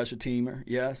elite special teamer.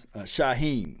 Yes.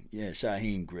 Shaheem. Yeah,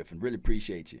 Shaheem Griffin. Really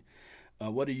appreciate you.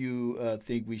 What do you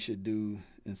think we should do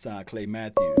and sign Clay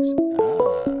Matthews?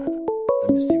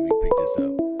 Let me see if we can pick this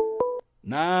up.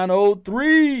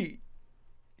 903.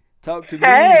 Talk to me.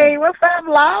 Hey, what's up,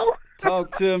 Lo?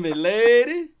 Talk to me,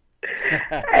 lady.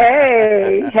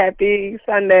 Hey, happy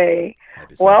Sunday.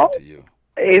 Happy Sunday to you.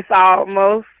 It's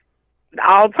almost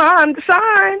all time to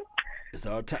shine. It's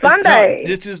our time. Sunday.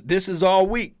 This is all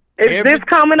week. This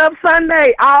coming up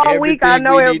Sunday all week. I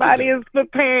know everybody is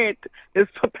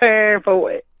preparing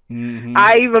for it. Mm-hmm.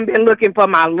 I even been looking for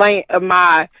my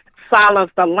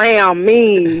Silence the Lamb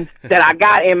meme that I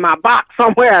got in my box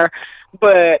somewhere.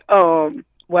 But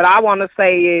what I want to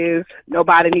say is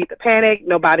nobody needs to panic.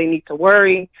 Nobody needs to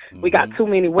worry. Mm-hmm. We got too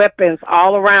many weapons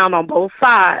all around on both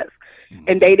sides. Mm-hmm.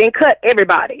 And they didn't cut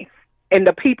everybody. And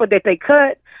the people that they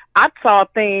cut, I saw a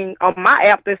thing on my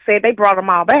app that said they brought them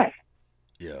all back.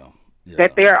 Yeah.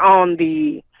 That they're on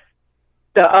the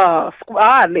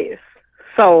squad list.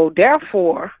 So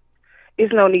therefore,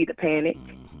 it's no need to panic.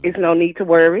 Mm-hmm. It's no need to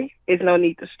worry. It's no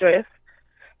need to stress.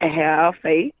 And have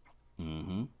faith.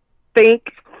 Mm-hmm.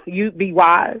 Think. You be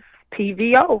wise.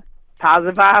 PVO.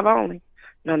 Positive vibe only.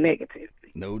 No negativity.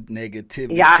 No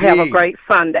negativity. Y'all have a great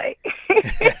Sunday.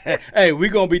 Hey, we're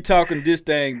going to be talking this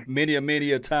thing many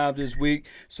a times this week,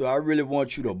 so I really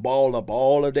want you to ball up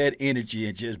all of that energy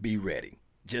and just be ready.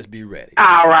 Just be ready.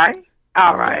 All right.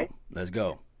 All right. Let's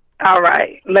go. All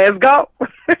right. Let's go.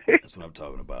 That's what I'm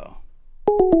talking about.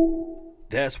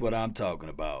 That's what I'm talking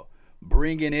about.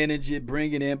 Bringing energy,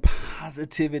 bringing in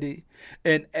positivity.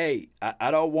 And, hey, I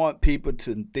don't want people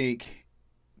to think,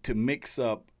 to mix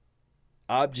up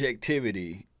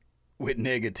objectivity with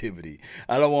negativity.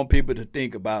 I don't want people to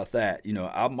think about that. You know,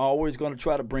 I'm always going to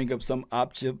try to bring up some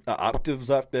octaves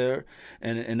up there,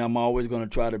 and I'm always going to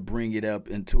try to bring it up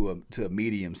into a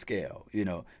medium scale. You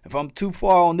know, if I'm too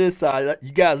far on this side,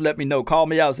 you guys let me know. Call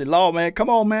me out. Say, Law, man, come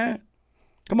on, man.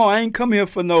 Come on, I ain't come here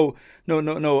for no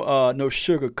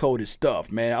sugar-coated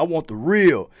stuff, man. I want the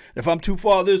real. If I'm too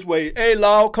far this way, hey,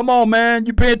 Law, come on, man.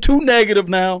 You're being too negative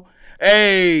now.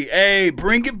 Hey,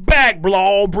 bring it back,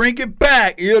 Blah, bring it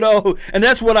back, you know. And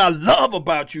that's what I love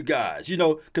about you guys, you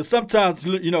know, because sometimes,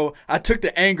 you know, I took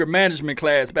the anger management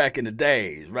class back in the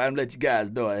days, right? I'm let you guys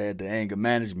know I had the anger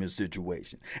management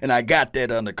situation. And I got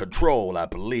that under control, I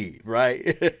believe,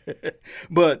 right?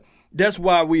 But that's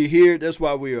why we're here. That's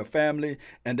why we're a family.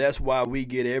 And that's why we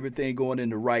get everything going in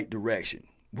the right direction.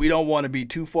 We don't want to be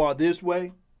too far this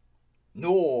way,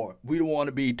 nor we don't want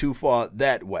to be too far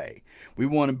that way. We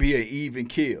want to be an even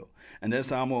kill. And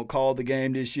that's how I'm going to call the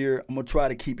game this year. I'm going to try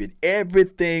to keep it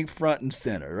everything front and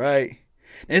center, right?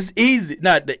 It's easy.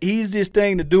 Not the easiest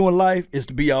thing to do in life is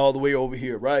to be all the way over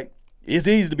here, right? It's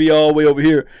easy to be all the way over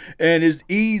here. And it's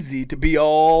easy to be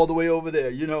all the way over there,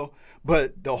 you know.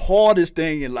 But the hardest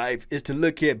thing in life is to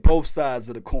look at both sides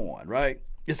of the coin, right?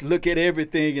 It's look at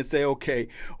everything and say, okay,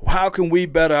 how can we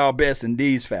better our best in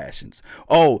these fashions?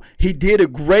 Oh, he did a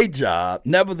great job.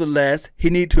 Nevertheless,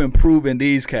 he need to improve in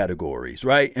these categories,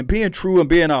 right? And being true and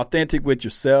being authentic with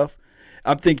yourself,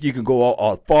 I think you can go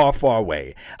a far, far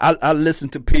away. I listen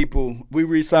to people. We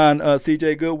re-signed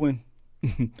C.J. Goodwin.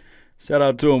 Shout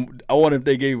out to him. I wonder if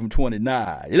they gave him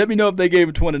 29. Let me know if they gave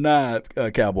him 29,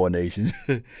 Cowboy Nation.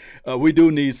 We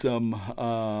do need some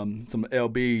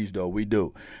LBs, though. We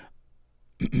do.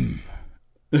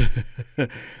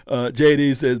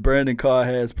 JD says Brandon Carr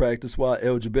has practice squad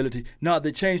eligibility. No,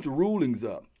 they changed the rulings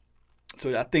up.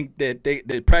 So I think that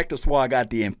the practice squad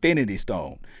got the infinity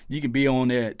stone. You can be on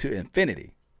there to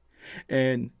infinity.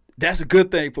 And that's a good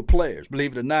thing for players,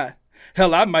 believe it or not.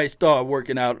 Hell, I might start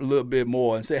working out a little bit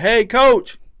more and say, hey,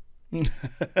 coach,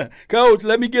 coach,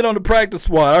 let me get on the practice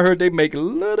squad. I heard they make a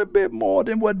little bit more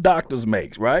than what doctors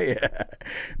makes, right?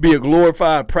 Be a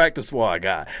glorified practice squad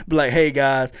guy. Be like, hey,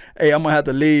 guys, hey, I'm going to have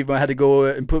to leave. I had to go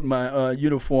and put my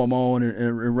uniform on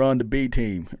and run the B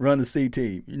team, run the C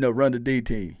team, run the D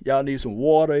team. Y'all need some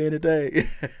water any day?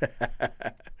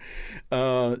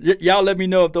 Y'all let me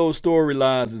know if those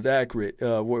storylines is accurate,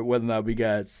 whether or not we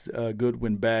got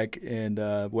Goodwin back and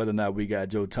whether or not we got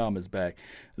Joe Thomas back.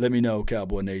 Let me know,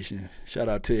 Cowboy Nation. Shout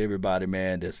out to everybody,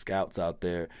 man, there's scouts out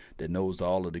there that knows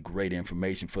all of the great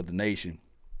information for the nation.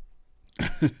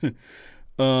 The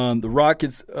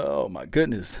Rockets, oh, my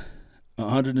goodness,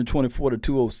 124 to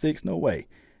 206, no way.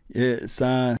 Yeah,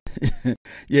 sign.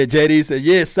 Yeah, JD said,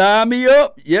 yeah, sign me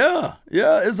up. Yeah,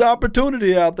 it's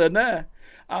opportunity out there now.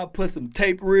 I'll put some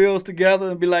tape reels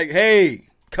together and be like, hey,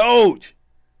 coach,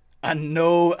 I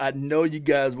know you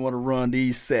guys want to run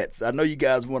these sets. I know you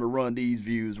guys want to run these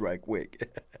views right quick.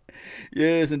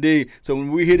 Yes, indeed. So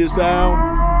when we hear the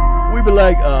sound, we be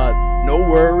like, no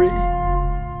worry.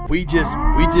 We just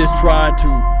trying to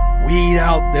weed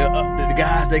out the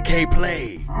guys that can't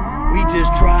play. We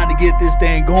just trying to get this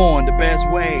thing going the best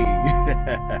way.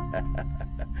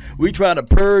 We try to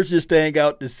purge this thing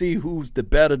out to see who's the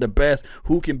better, the best,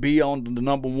 who can be on the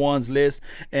number ones list,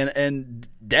 and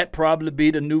that probably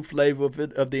be the new flavor of the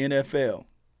NFL.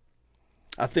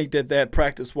 I think that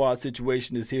practice squad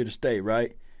situation is here to stay,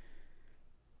 right?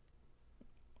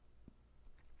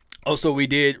 Also, we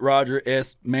did, Roger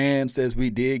S. Mann says we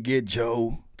did get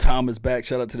Joe Thomas back.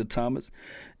 Shout out to the Thomas.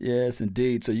 Yes,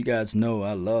 indeed. So you guys know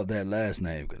I love that last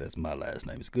name because that's my last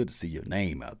name. It's good to see your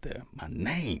name out there. My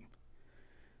name.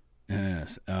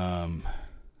 Yes.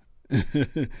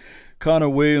 Connor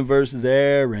Williams versus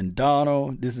Aaron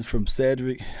Donald. This is from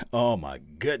Cedric. Oh, my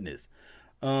goodness.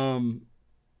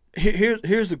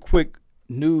 Here's a quick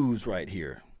news right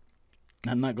here.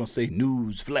 I'm not going to say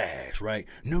news flash, right?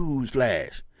 News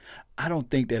flash. I don't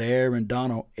think that Aaron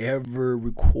Donald ever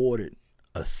recorded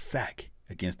a sack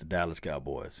against the Dallas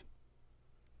Cowboys.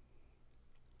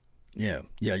 Yeah.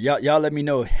 Y'all let me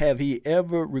know. Have he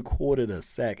ever recorded a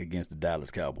sack against the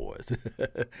Dallas Cowboys?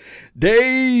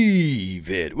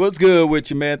 David, what's good with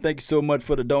you, man? Thank you so much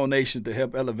for the donation to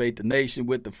help elevate the nation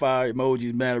with the fire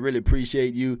emojis, man. I really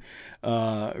appreciate you.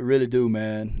 Really do,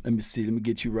 man. Let me see. Let me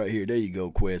get you right here. There you go,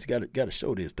 Quest. Got to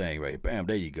show this thing right. Bam.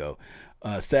 There you go.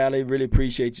 Sally, really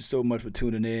appreciate you so much for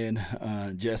tuning in.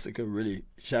 Jessica, really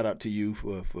shout out to you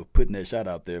for putting that shout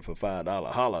out there for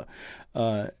 $5. Holla.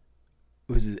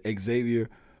 Was it Xavier?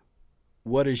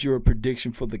 What is your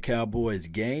prediction for the Cowboys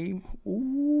game?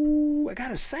 Ooh, I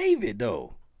gotta save it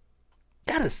though.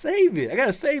 I gotta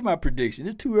save my prediction.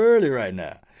 It's too early right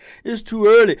now. It's too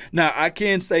early. Now I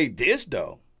can say this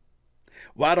though.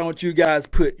 Why don't you guys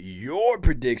put your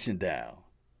prediction down?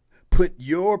 Put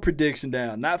your prediction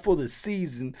down, not for the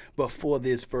season, but for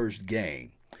this first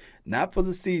game. Not for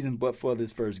the season, but for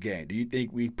this first game. Do you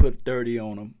think we put 30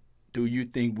 on them? Do you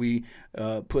think we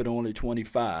put only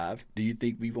 25? Do you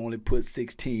think we've only put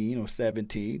 16 or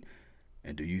 17?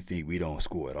 And do you think we don't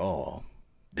score at all?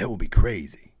 That would be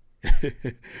crazy.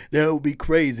 That would be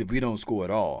crazy if we don't score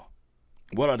at all.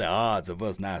 What are the odds of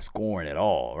us not scoring at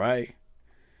all, right?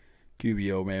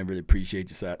 QBO, man, really appreciate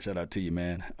you. Shout out to you,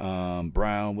 man.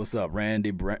 Brown, what's up?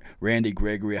 Randy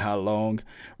Gregory, how long?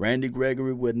 Randy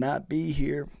Gregory would not be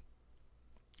here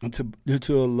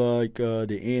until like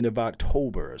the end of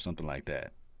October or something like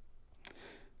that.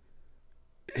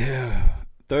 Yeah.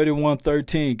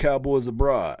 31-13, Cowboys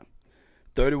abroad.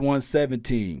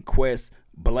 31-17, Quest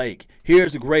Blake.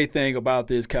 Here's the great thing about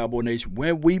this, Cowboy Nation.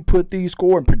 When we put these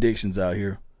scoring predictions out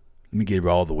here, let me get it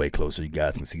all the way closer so you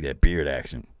guys can see that beard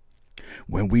action.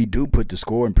 When we do put the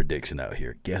scoring prediction out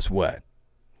here, guess what?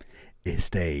 It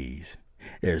stays.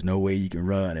 There's no way you can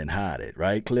run and hide it,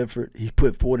 right, Clifford? He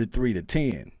put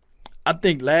 43-10. I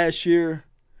think last year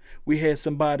we had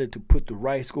somebody to put the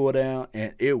right score down,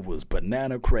 and it was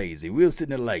banana crazy. We were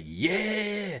sitting there like,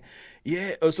 yeah.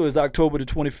 Oh, so it's October the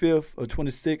 25th or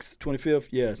 26th, 25th?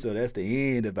 Yeah, so that's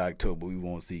the end of October. We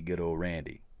won't see good old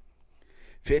Randy.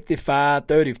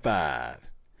 55-35.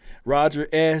 Roger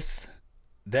S.,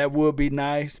 that would be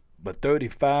nice, but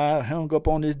 35, hung up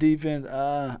on this defense.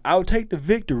 I would take the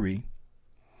victory.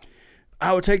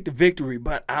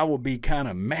 But I would be kind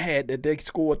of mad that they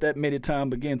scored that many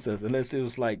times against us, unless it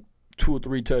was like 2 or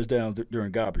 3 touchdowns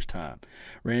during garbage time.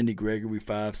 Randy Gregory,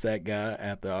 5-sack guy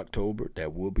after October.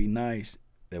 That would be nice.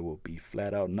 That would be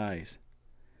flat out nice.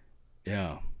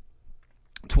 Yeah.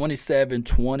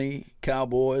 27-20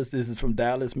 Cowboys. This is from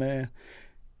Dallas, man.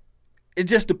 It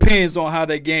just depends on how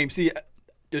that game. See,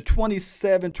 the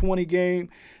 27-20 game,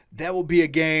 that will be a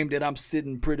game that I'm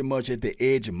sitting pretty much at the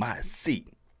edge of my seat.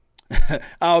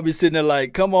 I'll be sitting there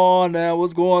like, come on now,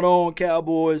 what's going on,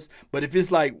 Cowboys? But if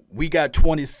it's like we got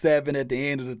 27 at the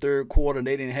end of the third quarter and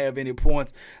they didn't have any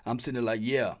points, I'm sitting there like,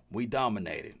 yeah, we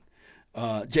dominated.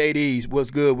 JD's,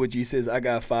 what's good with you? He says, I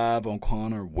got 5 on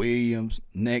Connor Williams.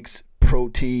 Next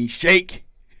protein shake.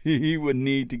 He would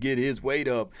need to get his weight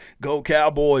up. Go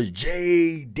Cowboys,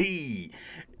 JD.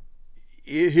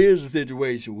 Here's the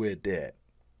situation with that.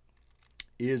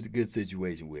 Here's the good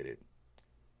situation with it.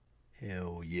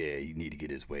 Hell yeah, you need to get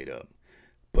his weight up.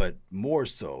 But more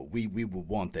so, we would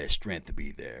want that strength to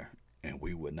be there. And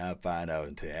we would not find out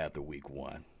until after week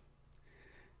 1.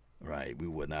 Right, we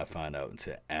would not find out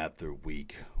until after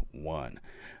week 1.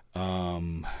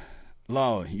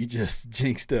 Law, you just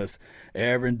jinxed us.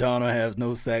 Aaron Donald has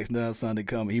no sacks now Sunday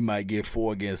coming. He might get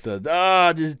 4 against us.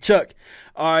 Just Chuck.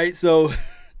 All right, so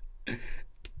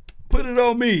put it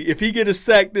on me. If he get a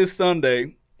sack this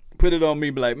Sunday, put it on me.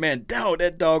 Be like, man, dog,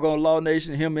 that doggone Law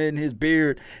Nation, him and his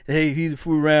beard, hey, he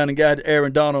flew around and got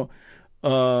Aaron Donald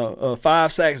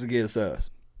 5 sacks against us.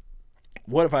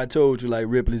 What if I told you, like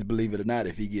Ripley's Believe It or Not,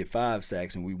 if he get 5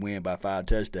 sacks and we win by 5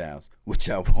 touchdowns, which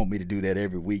y'all want me to do that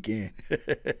every weekend?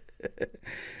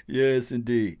 Yes,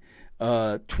 indeed.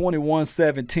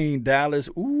 21-17 Dallas.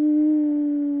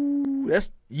 Ooh,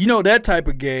 that's that type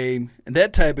of game. And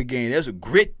that type of game, that's a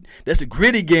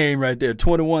gritty game right there.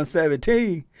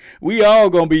 21-17. We all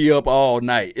gonna be up all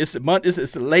night. It's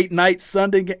a late night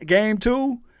Sunday game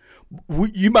too.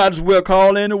 You might as well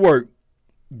call in to work.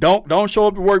 Don't show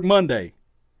up to work Monday.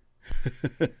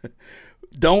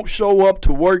 Don't show up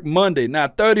to work Monday. Now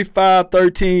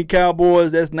 35-13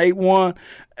 Cowboys. That's Nate 1.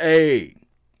 Hey,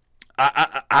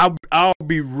 I'll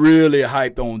be really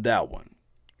hyped on that one.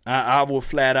 I will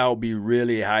flat out be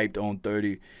really hyped on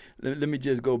 30. Let me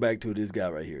just go back to this guy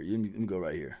right here. Let me go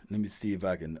right here. Let me see if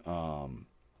I can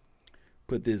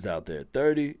put this out there.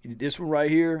 30. This one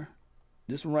right here.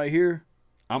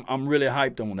 I'm really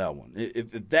hyped on that one.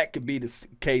 If that could be the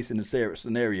case in the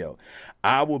scenario,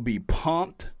 I will be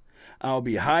pumped. I'll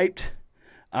be hyped.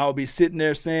 I'll be sitting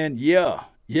there saying, yeah,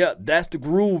 that's the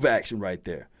groove action right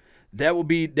there. That would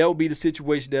be the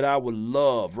situation that I would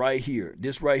love right here.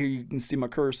 This right here, you can see my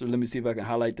cursor. Let me see if I can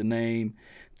highlight the name.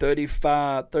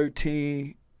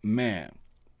 3513. Man,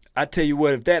 I tell you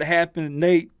what, if that happened,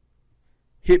 Nate,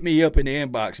 hit me up in the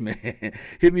inbox, man.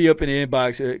 Hit me up in the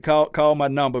inbox. Call my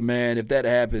number, man. If that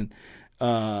happened,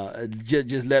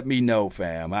 just let me know,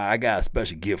 fam. I got a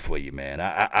special gift for you, man.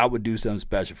 I would do something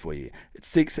special for you.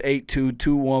 It's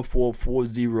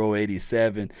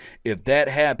 682-214-4087. If that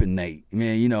happened, Nate,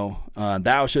 man, you know,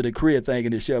 thou shalt decree a thing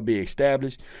and it shall be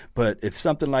established. But if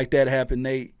something like that happened,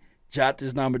 Nate, jot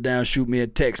this number down, shoot me a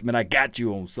text, man. I got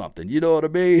you on something. You know what I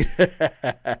mean?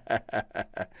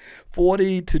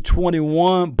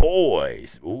 40-21,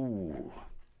 boys. Ooh.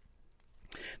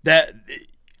 That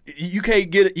you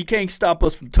can't get it. You can't stop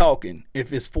us from talking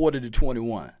if it's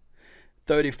 40-21,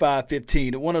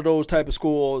 35-15. One of those type of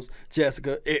scores,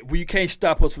 Jessica, where you can't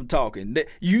stop us from talking.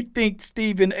 You think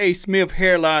Stephen A. Smith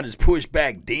hairline is pushed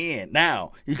back then?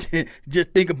 Now you can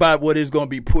just think about what is going to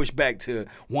be pushed back to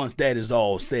once that is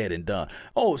all said and done.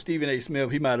 Oh, Stephen A.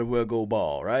 Smith, he might as well go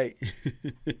bald, right?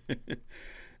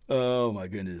 Oh my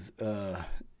goodness.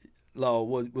 Law,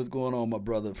 what's going on, my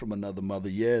brother from another mother?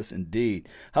 Yes, indeed.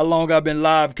 How long I've been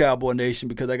live, Cowboy Nation?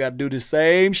 Because I got to do the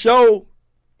same show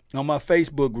on my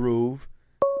Facebook groove.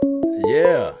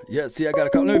 Yeah. See, I got to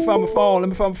call. Let me find my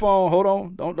phone. Hold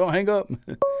on. Don't hang up.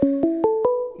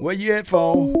 Where you at,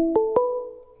 phone?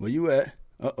 Where you at?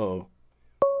 Uh-oh.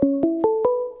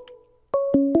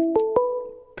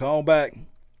 Call back.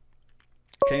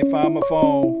 Can't find my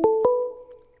phone.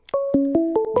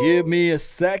 Give me a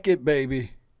second,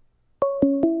 baby.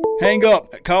 Hang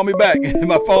up. Call me back.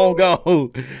 My phone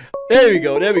gone. There we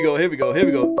go. Here we go.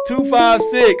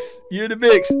 256. You're the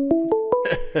mix.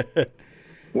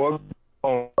 What's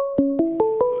on?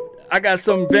 I got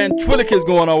some ventriloquist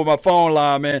going on with my phone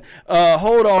line, man.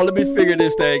 Hold on. Let me figure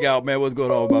this thing out, man. What's going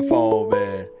on with my phone,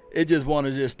 man? It just want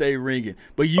to just stay ringing.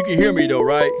 But you can hear me, though,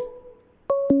 right?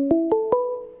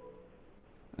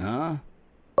 Huh?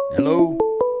 Hello?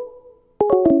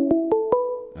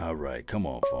 All right. Come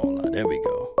on, phone line. There we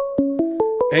go.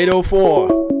 804.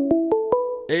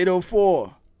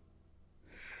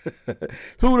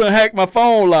 Who done hacked my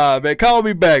phone line, man? Call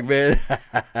me back, man.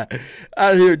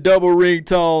 I hear double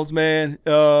ringtones, man.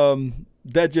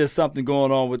 That's just something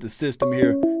going on with the system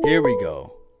here. Here we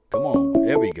go. Come on.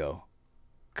 There we go.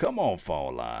 Come on,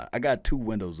 phone line. I got two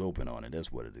windows open on it.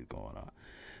 That's what it is going on.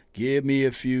 Give me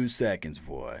a few seconds,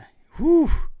 boy. Whew.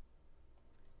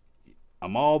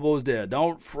 I'm almost there.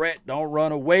 Don't fret. Don't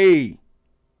run away.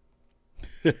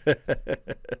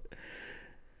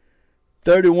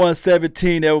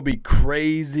 3117, that would be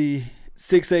crazy.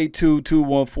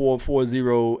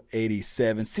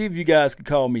 682-214-4087. See if you guys can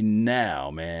call me now,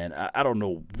 man. I don't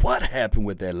know what happened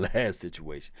with that last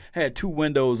situation. I had two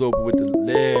windows open with the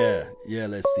yeah,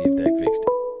 let's see if that fixed it.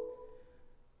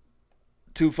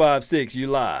 256, you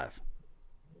live.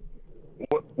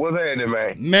 What's happening,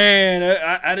 man? Man,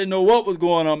 I didn't know what was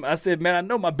going on. I said, man, I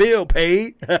know my bill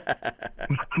paid.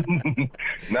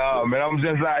 Nah, man, I'm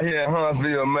just out here in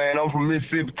Huntsville, man. I'm from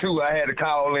Mississippi, too. I had to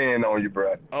call in on you,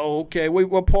 bro. Oh, okay.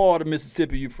 What part of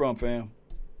Mississippi you from, fam?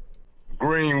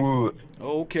 Greenwood.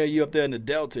 Okay, you up there in the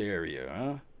Delta area,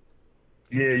 huh?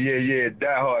 Yeah.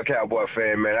 Die-hard Cowboy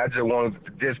fan, man. I just wanted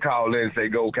to just call in and say,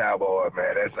 go Cowboy,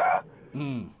 man. That's all.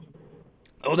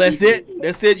 Oh, that's it?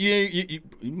 That's it? You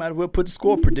might as well put the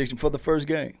score prediction for the first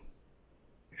game.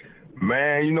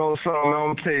 Man, you know something? I'm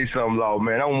going to tell you something, Law,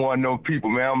 man. I'm one of those people,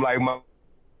 man. I'm like my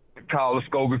call the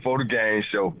score before the game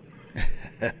show.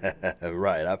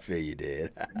 Right, I feel you, Dad.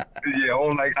 Yeah,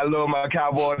 I love my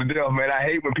Cowboys to death, man. I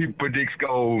hate when people predict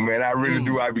scores, man. I really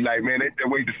do. I be like, man, they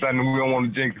wait till Sunday. We don't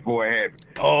want to jinx before it happens.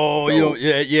 Oh, so,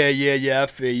 yeah. I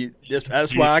feel you.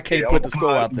 That's why I can't put the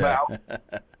score out there.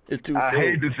 It's too soon. I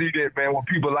hate to see that, man. When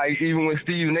people even when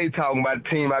Stephen A. talking about the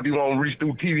team, I be wanting to reach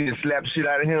through TV and slap shit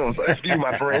out of him. So excuse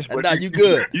my French, but nah, you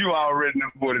good. You already know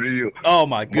what it is. Oh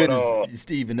my goodness,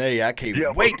 Stephen A. I can't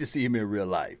wait to see him in real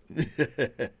life.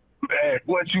 Man,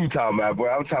 what you talking about, boy?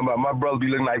 I'm talking about my brother be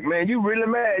looking like, man, you really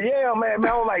mad? Yeah, man. I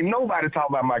don't like nobody talk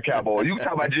about my Cowboys. You can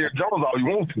talk about Jerry Jones all you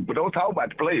want to, but don't talk about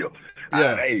the player.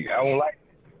 Yeah. I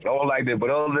don't like that.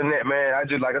 But other than that, man, I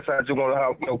just want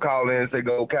to call in and say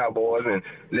go Cowboys and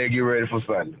let's get ready for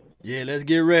Sunday. Yeah, let's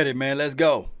get ready, man. Let's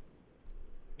go.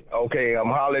 Okay, I'm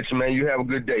holler at you, man. You have a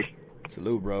good day.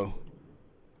 Salute, bro.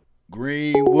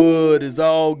 Greenwood is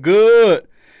all good.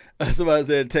 Somebody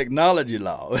said technology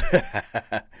law.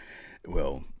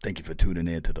 Well, thank you for tuning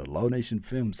in to the Law Nation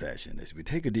Film Session as we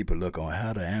take a deeper look on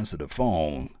how to answer the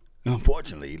phone.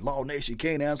 Unfortunately, Law Nation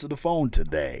can't answer the phone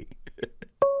today.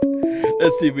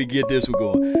 Let's see if we get this one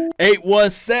going.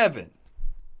 817.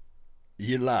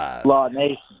 You live. Law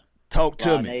Nation. Talk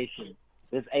to me. Nation.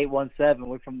 This is 817.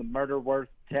 We're from the Murder Worth,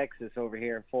 Texas, over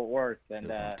here in Fort Worth,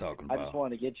 and I just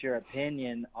wanted to get your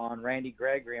opinion on Randy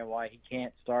Gregory and why he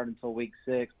can't start until week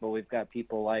 6. But we've got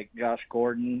people like Josh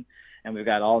Gordon, and we've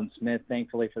got Alden Smith,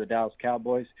 thankfully, for the Dallas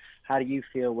Cowboys. How do you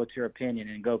feel? What's your opinion?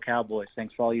 And go Cowboys!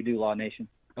 Thanks for all you do, Law Nation.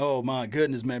 Oh my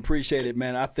goodness, man! Appreciate it,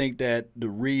 man. I think that the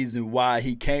reason why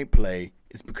he can't play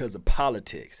is because of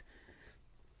politics.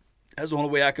 That's the only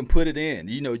way I can put it in.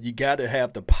 You know, you got to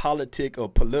have the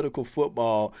political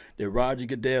football that Roger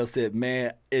Goodell said,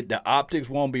 man, the optics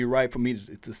won't be right for me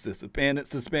to suspend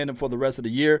him for the rest of the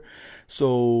year.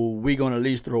 So we're going to at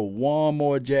least throw one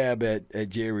more jab at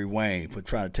Jerry Wayne for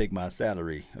trying to take my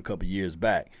salary a couple years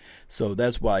back. So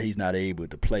that's why he's not able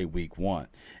to play week 1.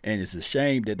 And it's a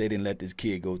shame that they didn't let this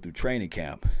kid go through training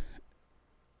camp.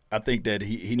 I think that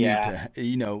he need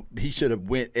to, he should have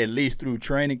went at least through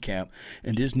training camp,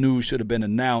 and this news should have been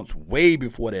announced way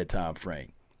before that time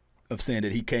frame of saying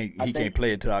that he can't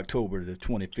play until October the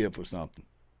 25th or something.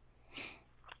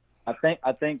 I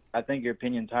think your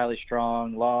opinion's highly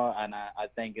strong, Law, and I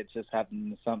think it's just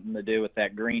having something to do with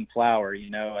that green flower. You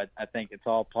know, I think it's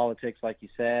all politics, like you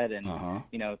said, and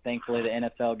thankfully the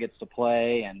NFL gets to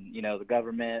play, and the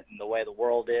government and the way the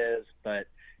world is, but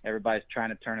everybody's trying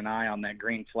to turn an eye on that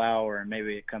green flower, and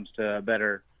maybe it comes to a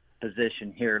better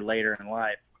position here later in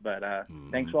life. But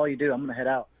thanks for all you do. I'm going to head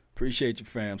out. Appreciate you,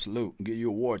 fam. Salute. And give you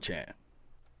a war chant.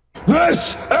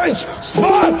 This is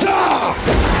Sparta!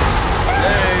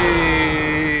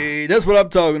 Hey, that's what I'm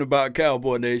talking about,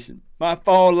 Cowboy Nation. My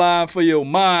phone line for your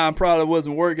mind probably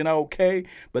wasn't working okay,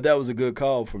 but that was a good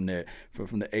call from there,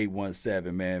 from the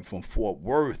 817, man, from Fort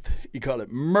Worth. You call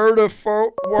it Murder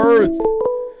Fort Worth.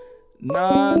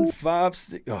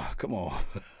 956. Oh, come on.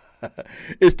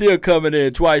 It's still coming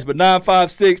in twice, but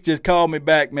 956, just call me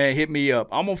back, man. Hit me up.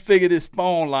 I'm going to figure this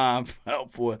phone line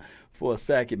out for a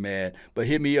second, man. But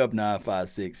hit me up,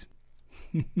 956.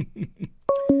 Here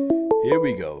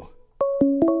we go.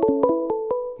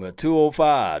 Well,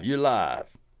 205, you're live.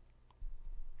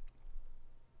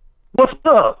 What's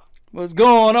up? What's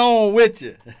going on with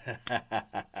you?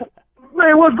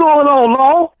 Man, what's going on,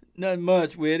 Law? Nothing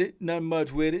much with it.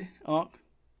 Unc.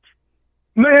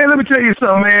 Man, let me tell you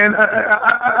something, man.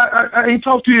 I ain't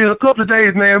talked to you in a couple of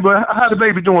days, man, but how the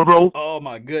baby doing, bro? Oh,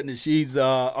 my goodness. She's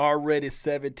already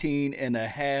 17 and a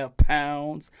half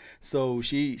pounds, so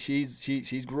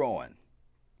she's growing.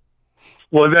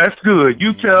 Well, that's good.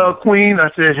 You tell Queen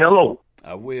I said hello.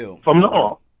 I will. From the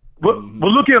arm. But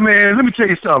look here, man, let me tell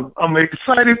you something. I'm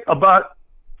excited about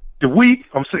the week.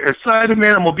 I'm so excited,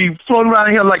 man. I'm going to be floating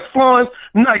around here like Florence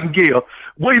Nightingale,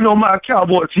 waiting on my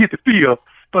Cowboys to hit the field.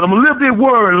 But I'm a little bit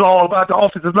worried, Law, about the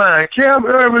offensive line. Cam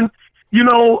Irvin,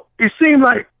 it seems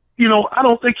like, I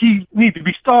don't think he needs to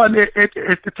be starting at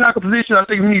the tackle position. I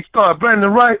think he needs to start Brandon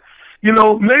Wright.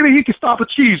 Maybe he can stop a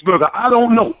cheeseburger. I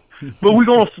don't know. But we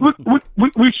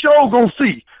sure gonna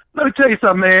see. Let me tell you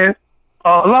something, man.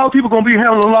 A lot of people gonna be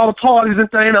having a lot of parties and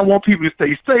things. I want people to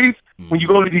stay safe when you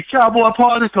go to these Cowboy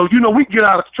parties, because we can get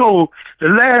out of control. The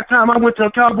last time I went to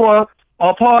a Cowboy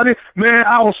party, man,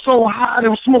 I was so high. They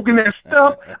were smoking that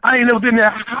stuff. I ain't never been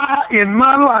that high in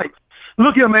my life.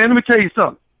 Look here, man. Let me tell you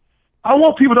something. I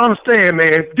want people to understand,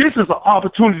 man. This is an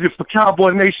opportunity for Cowboy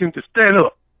Nation to stand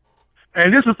up,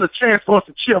 and this is a chance for us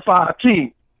to cheer for our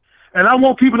team. And I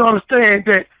want people to understand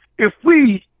that if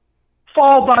we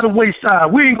fall by the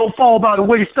wayside, we ain't gonna fall by the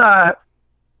wayside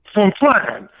from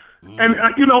trying. And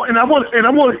and I want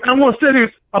to say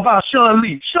this about Sean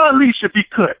Lee. Sean Lee should be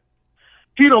cut.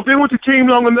 He don't been with the team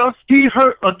long enough. He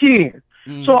hurt again.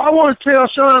 So I want to tell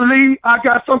Sean Lee, I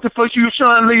got something for you,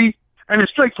 Sean Lee, and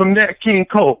it's straight from Nat King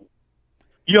Cole.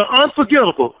 You're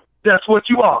unforgettable. That's what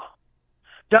you are.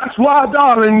 That's why,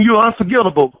 darling, you're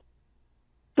unforgettable.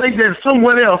 Think that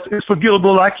someone else is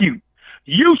forgettable like you.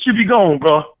 You should be gone,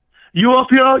 bro. You up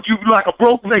here, you like a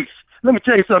broke vase. Let me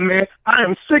tell you something, man. I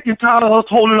am sick and tired of us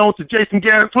holding on to Jason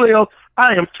Garrett players.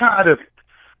 I am tired of it.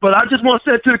 But I just want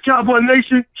to say to the Cowboy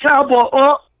Nation, Cowboy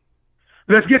up.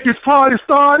 Let's get this party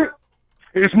started.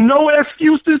 There's no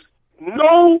excuses,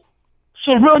 no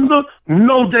surrender,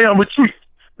 no damn retreat.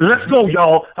 Let's go,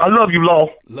 y'all. I love you, Law.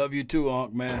 Love you too,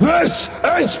 Unc, man. This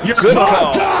is Good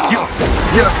call.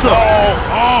 Yes, sir.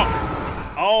 Unc.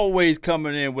 Always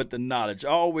coming in with the knowledge.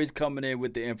 Always coming in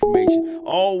with the information.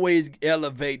 Always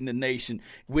elevating the nation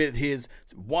with his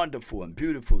wonderful and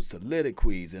beautiful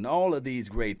soliloquies and all of these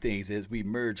great things as we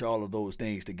merge all of those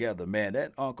things together, man.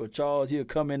 That Uncle Charles, he'll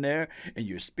come in there and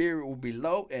your spirit will be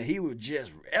low and he will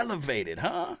just elevate it,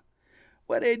 huh?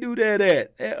 Where they do that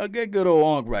at? A good old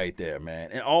Unc right there,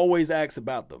 man. And always asks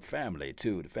about the family,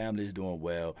 too. The family is doing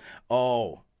well.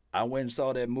 Oh, I went and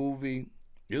saw that movie.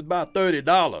 It was about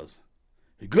 $30.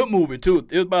 A good movie, too.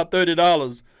 It was about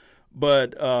 $30. But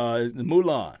it's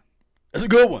Mulan. That's a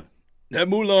good one. That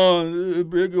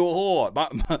Mulan, it go hard.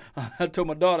 I told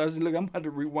my daughter, I said, look, I'm about to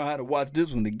rewind and watch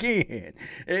this one again.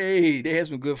 Hey, they had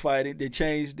some good fighting. They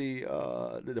changed the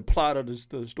plot of the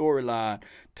storyline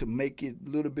to make it a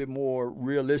little bit more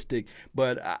realistic,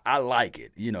 but I like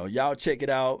it. You know, y'all check it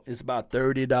out. It's about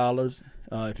 $30.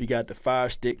 If you got the Fire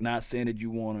Stick, not saying that you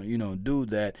want to, do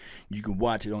that, you can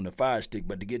watch it on the Fire Stick,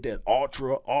 but to get that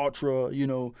ultra,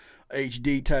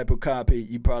 HD type of copy,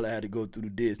 you probably had to go through the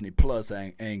Disney Plus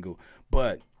angle.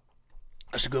 But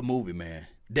that's a good movie, man.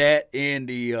 That and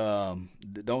the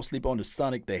Don't Sleep on the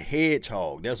Sonic the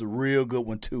Hedgehog. That's a real good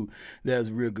one too. That's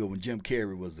a real good one. Jim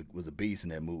Carrey was a beast in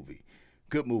that movie.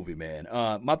 Good movie, man.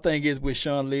 My thing is with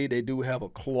Sean Lee, they do have a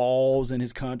clause in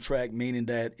his contract, meaning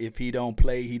that if he don't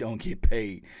play, he don't get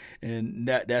paid, and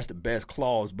that's the best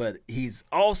clause. But he's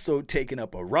also taking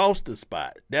up a roster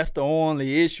spot. That's the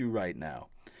only issue right now.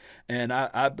 And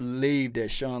I believe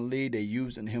that Sean Lee, they're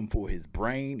using him for his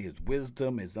brain, his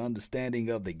wisdom, his understanding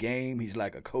of the game. He's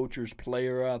like a coach's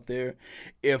player out there.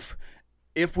 If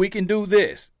we can do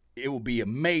this, it will be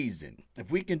amazing.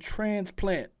 If we can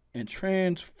transplant and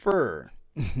transfer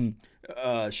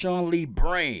Sean Lee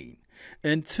brain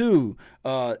into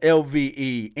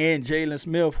LVE and Jalen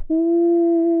Smith,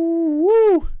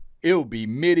 woo, it'll be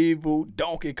medieval,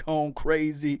 Donkey Kong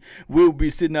crazy. We'll be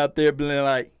sitting out there being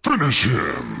like, finish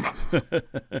him.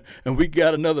 And we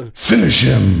got another. Finish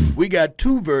him. We got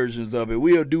two versions of it.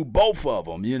 We'll do both of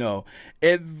them,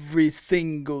 Every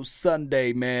single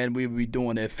Sunday, man, we'll be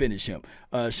doing that finish him.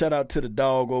 Shout out to the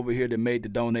dog over here that made the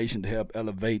donation to help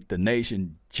elevate the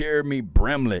nation, Jeremy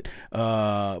Bramlett.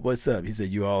 What's up? He said,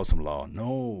 you awesome, Law.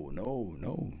 No.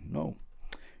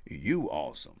 You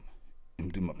awesome.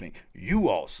 Do my thing. You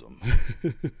awesome.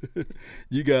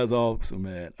 You guys awesome,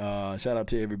 man. Shout out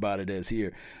to everybody that's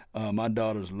here. My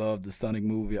daughters love the Sonic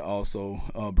movie also,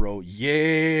 bro.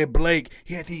 Yeah, Blake.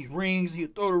 He had these rings.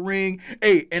 He'd throw the ring.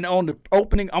 Hey, and on the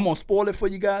opening, I'm going to spoil it for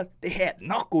you guys. They had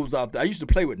Knuckles out there. I used to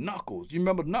play with Knuckles. You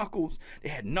remember Knuckles? They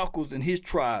had Knuckles and his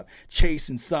tribe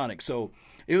chasing Sonic. So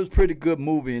it was a pretty good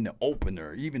movie in the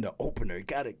opener. Even the opener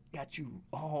got you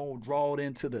all drawn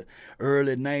into the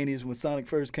early 90s when Sonic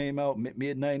first came out,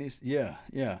 mid-90s. Yeah.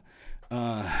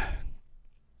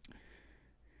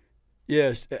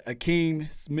 Yes,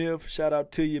 Akeem Smith, shout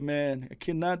out to you, man. I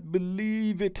cannot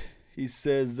believe it. He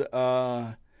says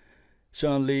Sean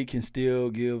Lee can still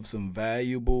give some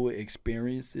valuable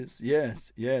experiences.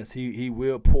 Yes, he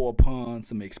will pour upon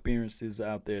some experiences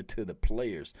out there to the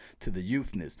players, to the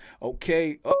youthness.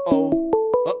 Okay,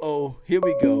 here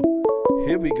we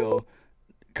go.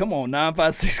 Come on,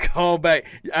 956, call back.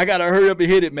 I got to hurry up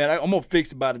and hit it, man. I'm going to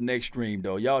fix it by the next stream,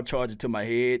 though. Y'all charge it to my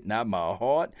head, not my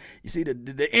heart. You see,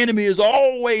 the enemy is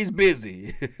always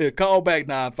busy. Call back,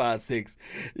 956.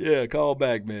 Yeah, call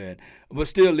back, man. But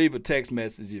still leave a text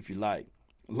message if you like.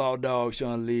 Law Dog,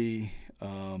 Sean Lee,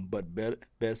 but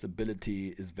best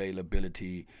ability is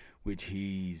availability, which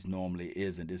he's normally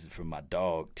isn't. This is from my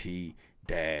dog, T-Mac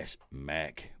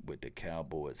with the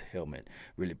Cowboys helmet.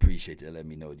 Really appreciate you. Let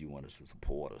me know you want us to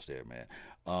support us there, man.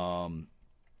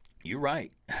 You're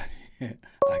right.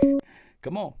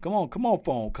 Come on,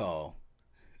 phone call.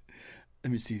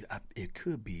 Let me see. It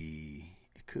could be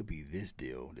this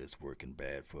deal that's working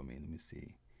bad for me. Let me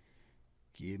see.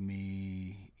 Give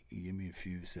me a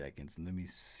few seconds. Let me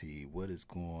see what is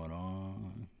going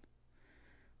on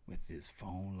with this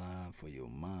phone line for your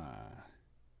mind.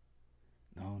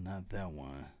 No, not that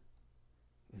one.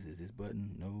 Is this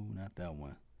button? No, not that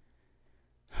one.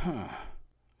 Huh.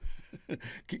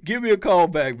 Give me a call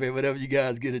back, man, whenever you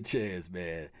guys get a chance,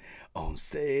 man. On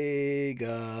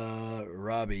Sega,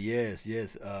 Robbie, yes.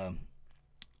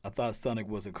 I thought Sonic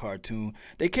was a cartoon.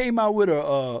 They came out with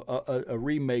a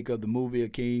remake of the movie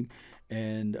Akeem,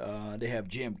 and they have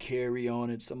Jim Carrey on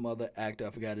it, some other actor, I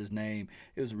forgot his name.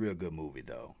 It was a real good movie,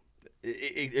 though.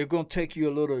 It's going to take you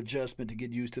a little adjustment to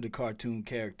get used to the cartoon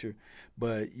character,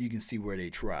 but you can see where they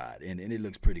tried, and it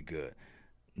looks pretty good.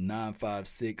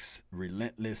 956,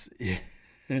 Relentless.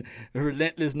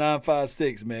 Relentless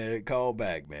 956, man. Call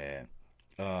back, man.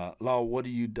 Law, what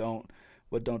don't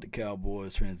the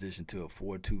Cowboys transition to a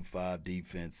 4-2-5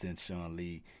 defense since Sean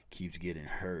Lee keeps getting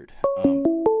hurt?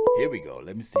 Here we go.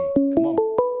 Let me see.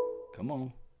 Come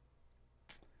on.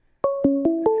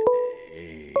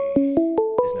 Hey,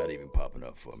 it's not even popping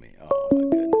up for me. Oh, my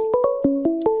goodness.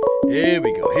 Here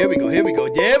we go.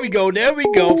 There we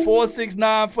go.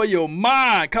 469 for your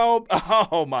mind.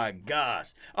 Oh, my gosh.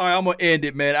 All right, I'm going to end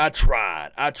it, man. I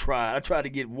tried to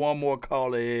get one more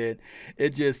caller in.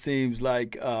 It just seems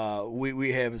like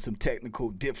we having some technical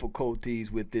difficulties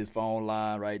with this phone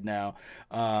line right now.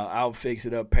 I'll fix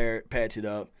it up, patch it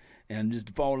up. And just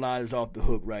the phone line is off the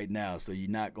hook right now, so you're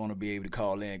not going to be able to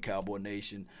call in, Cowboy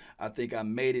Nation. I think I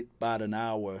made it about an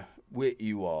hour with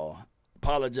you all.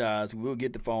 Apologize. We'll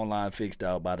get the phone line fixed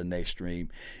out by the next stream.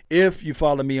 If you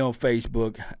follow me on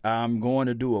Facebook, I'm going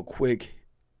to do a quick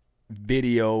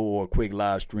video or a quick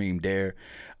live stream there.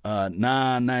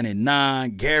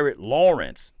 $9.99 Garrett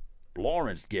Lawrence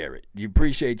Garrett, you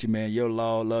appreciate you, man. Yo,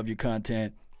 law, love your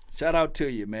content. Shout out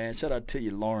to you, man. Shout out to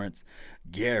you, Lawrence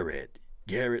Garrett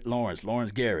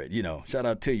Lawrence Garrett, shout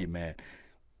out to you, man.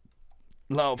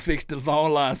 Law, fix the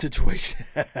phone line situation.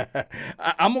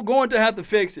 I'm going to have to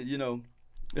fix it,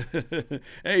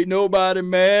 Ain't nobody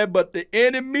mad but the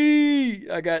enemy.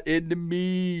 I got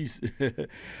enemies.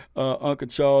 Uncle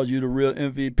Charles, you the real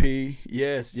MVP.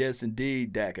 Yes,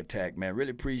 indeed, Dak Attack, man.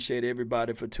 Really appreciate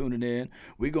everybody for tuning in.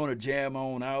 We're going to jam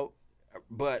on out.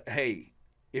 But, hey,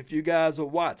 if you guys are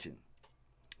watching,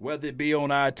 whether it be on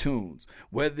iTunes,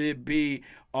 whether it be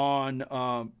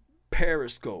on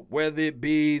Periscope, whether it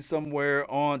be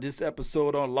somewhere on this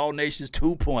episode on Law Nations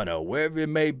 2.0, wherever it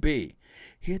may be,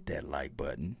 hit that like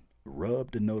button,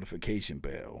 rub the notification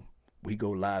bell. We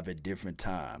go live at different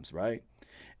times, right?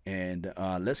 And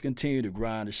let's continue to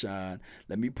grind and shine.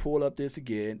 Let me pull up this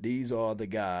again. These are the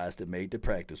guys that made the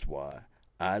practice squad.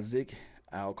 Isaac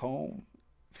Alcone,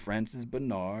 Francis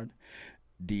Bernard,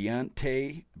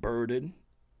 Deontay Burden.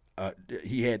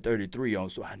 He had 33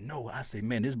 on, so I say,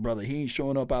 man, this brother, he ain't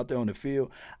showing up out there on the field.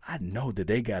 I know that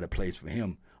they got a place for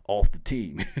him off the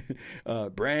team.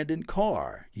 Brandon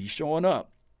Carr, he's showing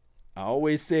up. I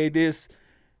always say this.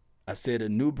 I said a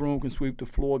new broom can sweep the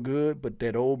floor good, but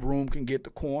that old broom can get the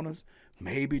corners.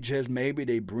 Maybe, just maybe,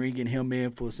 they bringing him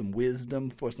in for some wisdom,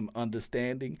 for some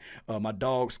understanding. My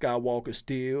dog Skywalker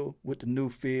still with the new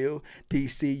field.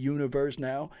 DC Universe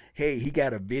now. Hey, he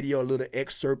got a video, a little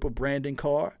excerpt of Brandon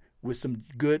Carr with some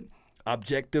good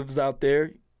objectives out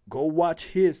there. Go watch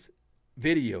his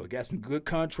video. It got some good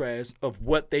contrast of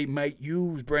what they might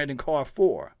use Brandon Carr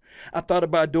for. I thought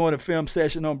about doing a film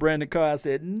session on Brandon Carr. I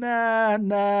said, nah,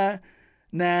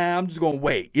 I'm just going to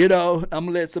wait. I'm going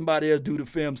to let somebody else do the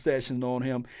film session on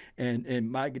him.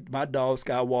 And my dog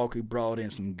Skywalker brought in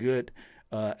some good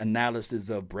analysis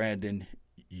of Brandon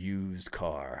used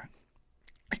car.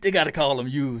 Still got to call him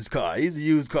used car. He's a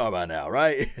used car by now,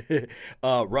 right?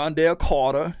 Rondell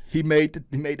Carter, he made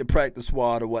the practice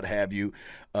squad or what have you.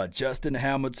 Justin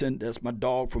Hamilton, that's my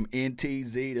dog from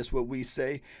NTZ. That's what we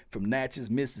say, from Natchez,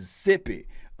 Mississippi.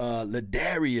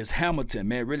 Ladarius Hamilton,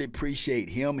 man, really appreciate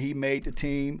him. He made the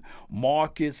team.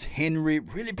 Marcus Henry,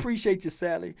 really appreciate you,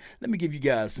 Sally. Let me give you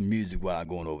guys some music while I'm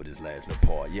going over this last little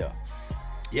part.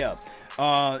 Yeah.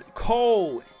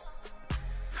 Cole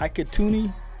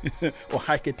Hikatuni. Or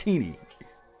Hikatini.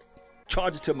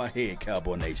 Charge it to my head,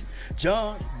 Cowboy Nation.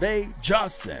 John Vay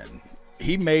Johnson.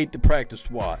 He made the practice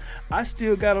squad. I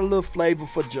still got a little flavor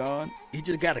for John. He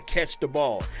just got to catch the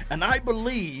ball. And I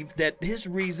believe that his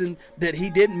reason that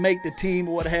he didn't make the team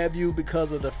or what have you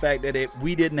because of the fact that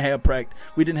we didn't have practice.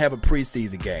 We didn't have a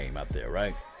preseason game out there,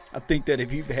 right? I think that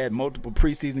if you had multiple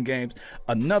preseason games,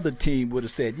 another team would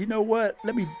have said, you know what?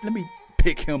 Let me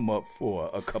pick him up for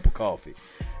a cup of coffee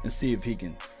and see if he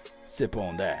can sip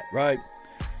on that, right?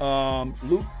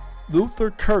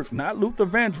 Luther Kirk, not Luther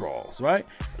Vandross, right?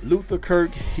 Luther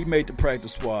Kirk, he made the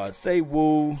practice squad. Say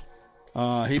Woo,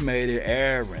 he made it.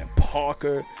 Aaron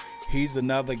Parker, he's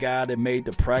another guy that made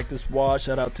the practice squad.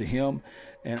 Shout out to him.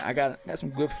 And I got some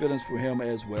good feelings for him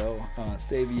as well.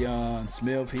 Savion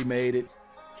Smith, he made it.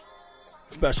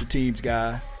 Special teams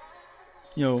guy.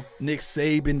 Nick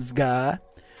Saban's guy.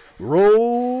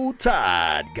 Roll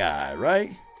Tide guy,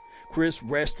 right? Chris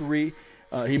Restery,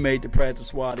 he made the practice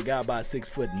squad. The guy about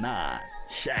 6'9",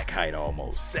 Shaq height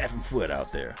almost, 7 foot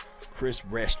out there. Chris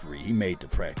Restery, he made the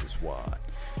practice squad.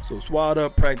 So squad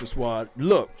up, practice squad.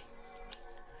 Look,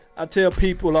 I tell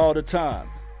people all the time,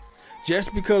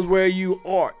 just because where you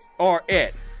are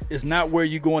at is not where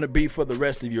you're going to be for the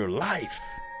rest of your life.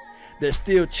 There's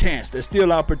still chance. There's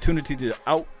still opportunity to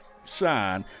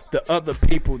outshine the other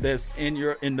people that's in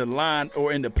the line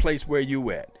or in the place where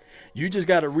you at. You just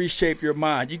got to reshape your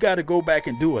mind. You got to go back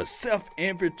and do a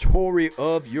self-inventory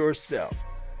of yourself.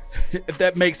 If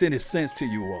that makes any sense to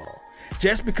you all.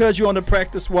 Just because you're on the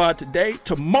practice squad today,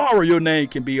 tomorrow your name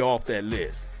can be off that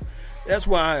list. That's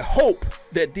why I hope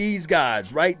that these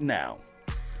guys right now,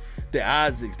 the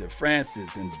Isaacs, the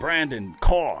Francis, and Brandon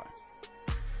Carr,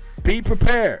 Be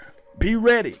prepared. Be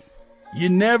ready. You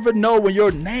never know when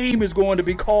your name is going to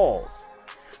be called.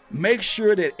 Make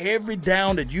sure that every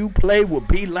down that you play will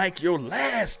be like your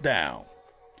last down.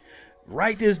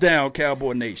 Write this down,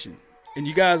 Cowboy Nation. And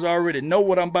you guys already know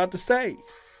what I'm about to say.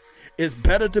 It's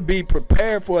better to be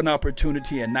prepared for an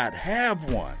opportunity and not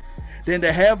have one than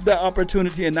to have the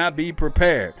opportunity and not be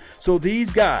prepared. So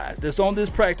these guys that's on this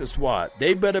practice squad,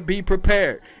 they better be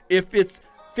prepared. If it's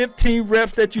 15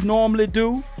 reps that you normally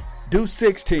do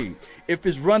 16. If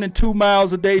it's running 2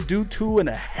 miles a day, do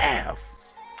 2.5.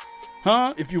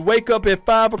 If you wake up at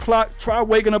 5 o'clock, try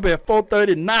waking up at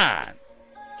 4:39.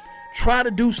 Try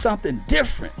to do something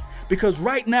different. Because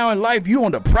right now in life, you're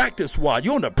on the practice squad.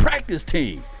 You're on the practice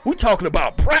team. We're talking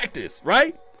about practice,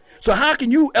 right? So how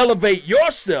can you elevate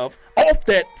yourself off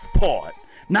that part,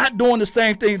 not doing the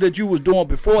same things that you was doing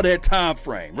before that time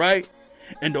frame, right?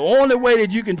 And the only way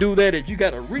that you can do that is you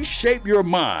got to reshape your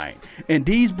mind. And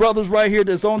these brothers right here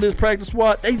that's on this practice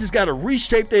squad, they just got to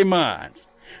reshape their minds.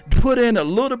 Put in a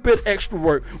little bit extra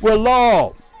work. Well,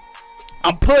 Lord,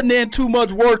 I'm putting in too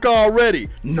much work already.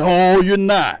 No, you're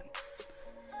not.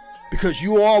 Because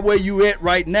you are where you at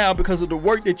right now because of the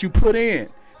work that you put in.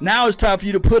 Now it's time for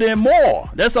you to put in more.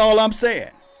 That's all I'm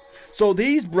saying. So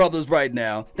these brothers right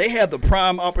now, they have the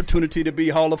prime opportunity to be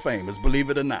Hall of Famers, believe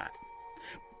it or not.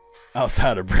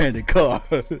 Outside of Brandon Carr.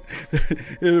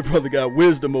 The brother got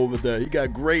wisdom over there. He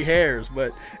got gray hairs.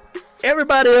 But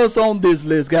everybody else on this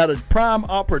list got a prime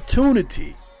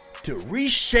opportunity to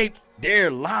reshape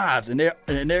their lives and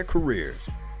their careers.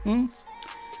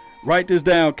 Write this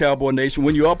down, Cowboy Nation.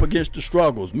 When you're up against the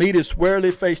struggles, meet it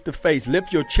squarely face to face.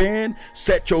 Lift your chin,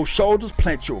 set your shoulders,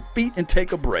 plant your feet, and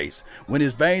take a brace. When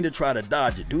it's vain to try to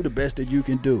dodge it, do the best that you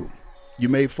can do. You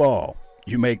may fall,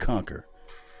 you may conquer.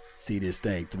 See this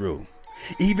thing through.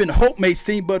 Even hope may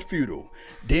seem but futile.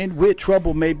 Then with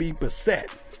trouble may be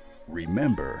beset.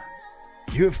 Remember,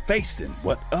 you're facing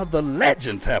what other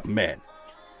legends have met.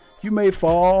 You may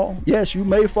fall. Yes, you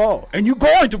may fall. And you're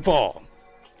going to fall.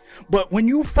 But when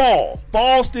you fall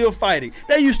still fighting.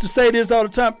 They used to say this all the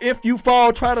time. If you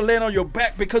fall, try to land on your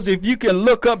back, because if you can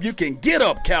look up, you can get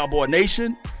up, Cowboy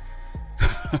Nation.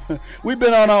 We've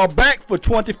been on our back for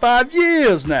 25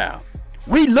 years now.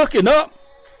 We looking up.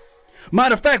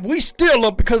 Matter of fact, we still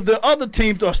up because the other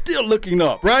teams are still looking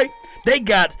up, right? They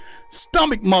got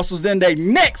stomach muscles in their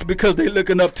necks because they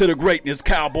looking up to the greatness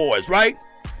Cowboys, right?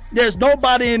 There's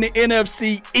nobody in the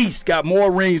NFC East got more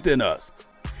rings than us.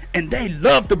 And they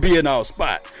love to be in our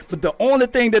spot. But the only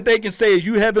thing that they can say is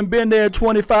you haven't been there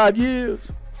 25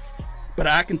 years. But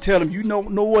I can tell them, you know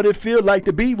what it feels like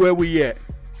to be where we at.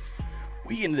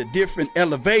 We in a different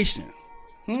elevation.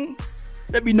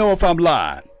 Let me know if I'm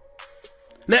lying.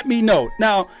 Let me know.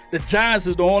 Now, the Giants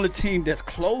is the only team that's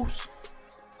close.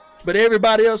 But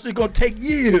everybody else is going to take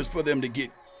years for them to get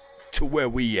to where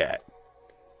we at.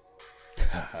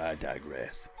 I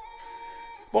digress.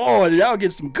 Boy, y'all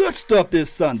get some good stuff this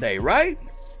Sunday, right?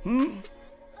 Boy,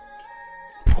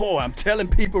 I'm telling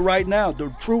people right now, the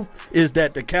truth is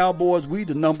that the Cowboys, we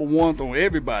the number ones on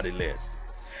everybody's list.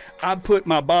 I put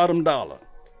my bottom dollar.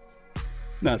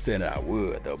 Not saying that I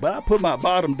would, though, but I put my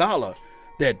bottom dollar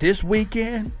that this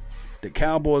weekend, the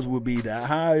Cowboys will be the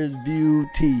highest viewed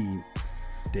team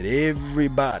that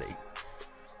everybody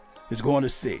is going to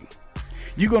see.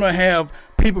 You're going to have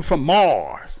people from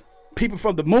Mars, people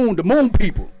from the moon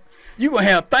people. You're going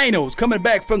to have Thanos coming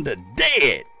back from the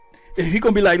dead. And he's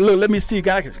going to be like, look, let me see if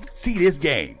I can see this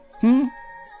game.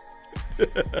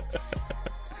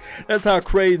 That's how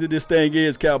crazy this thing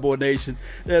is, Cowboy Nation.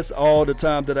 That's all the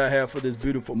time that I have for this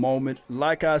beautiful moment.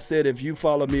 Like I said, if you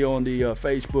follow me on the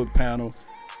Facebook panel,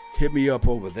 hit me up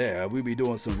over there. We'll be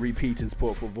doing some repeatings,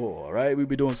 por favor, all right? We'll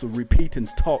be doing some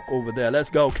repeatings talk over there. Let's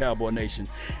go, Cowboy Nation.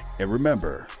 And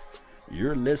remember,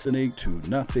 you're listening to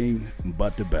nothing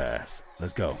but the bass.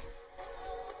 Let's go.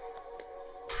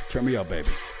 Turn me up, baby.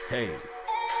 Hey,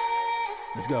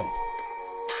 let's go.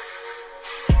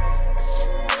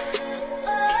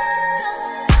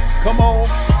 Come on.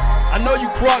 I know you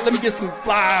crunk. Let me get some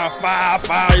fire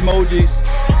emojis.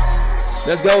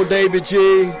 Let's go, David G,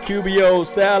 QBO,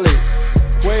 Sally,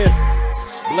 Quest,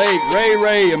 Blake,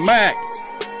 Ray, and Mac.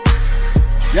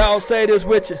 Y'all say this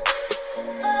with you.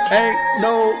 Ain't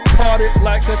no party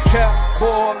like a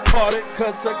Cowboy party,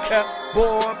 'cause a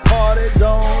Cowboy party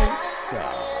don't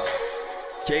stop.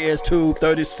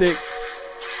 JS236,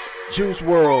 Juice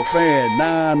World fan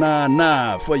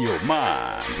 999 for your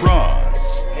mind. Run.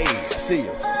 Hey, I see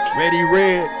you. Ready,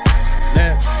 Red?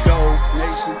 Let's go,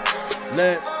 nation.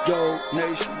 Let's go,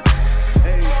 nation.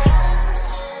 Hey.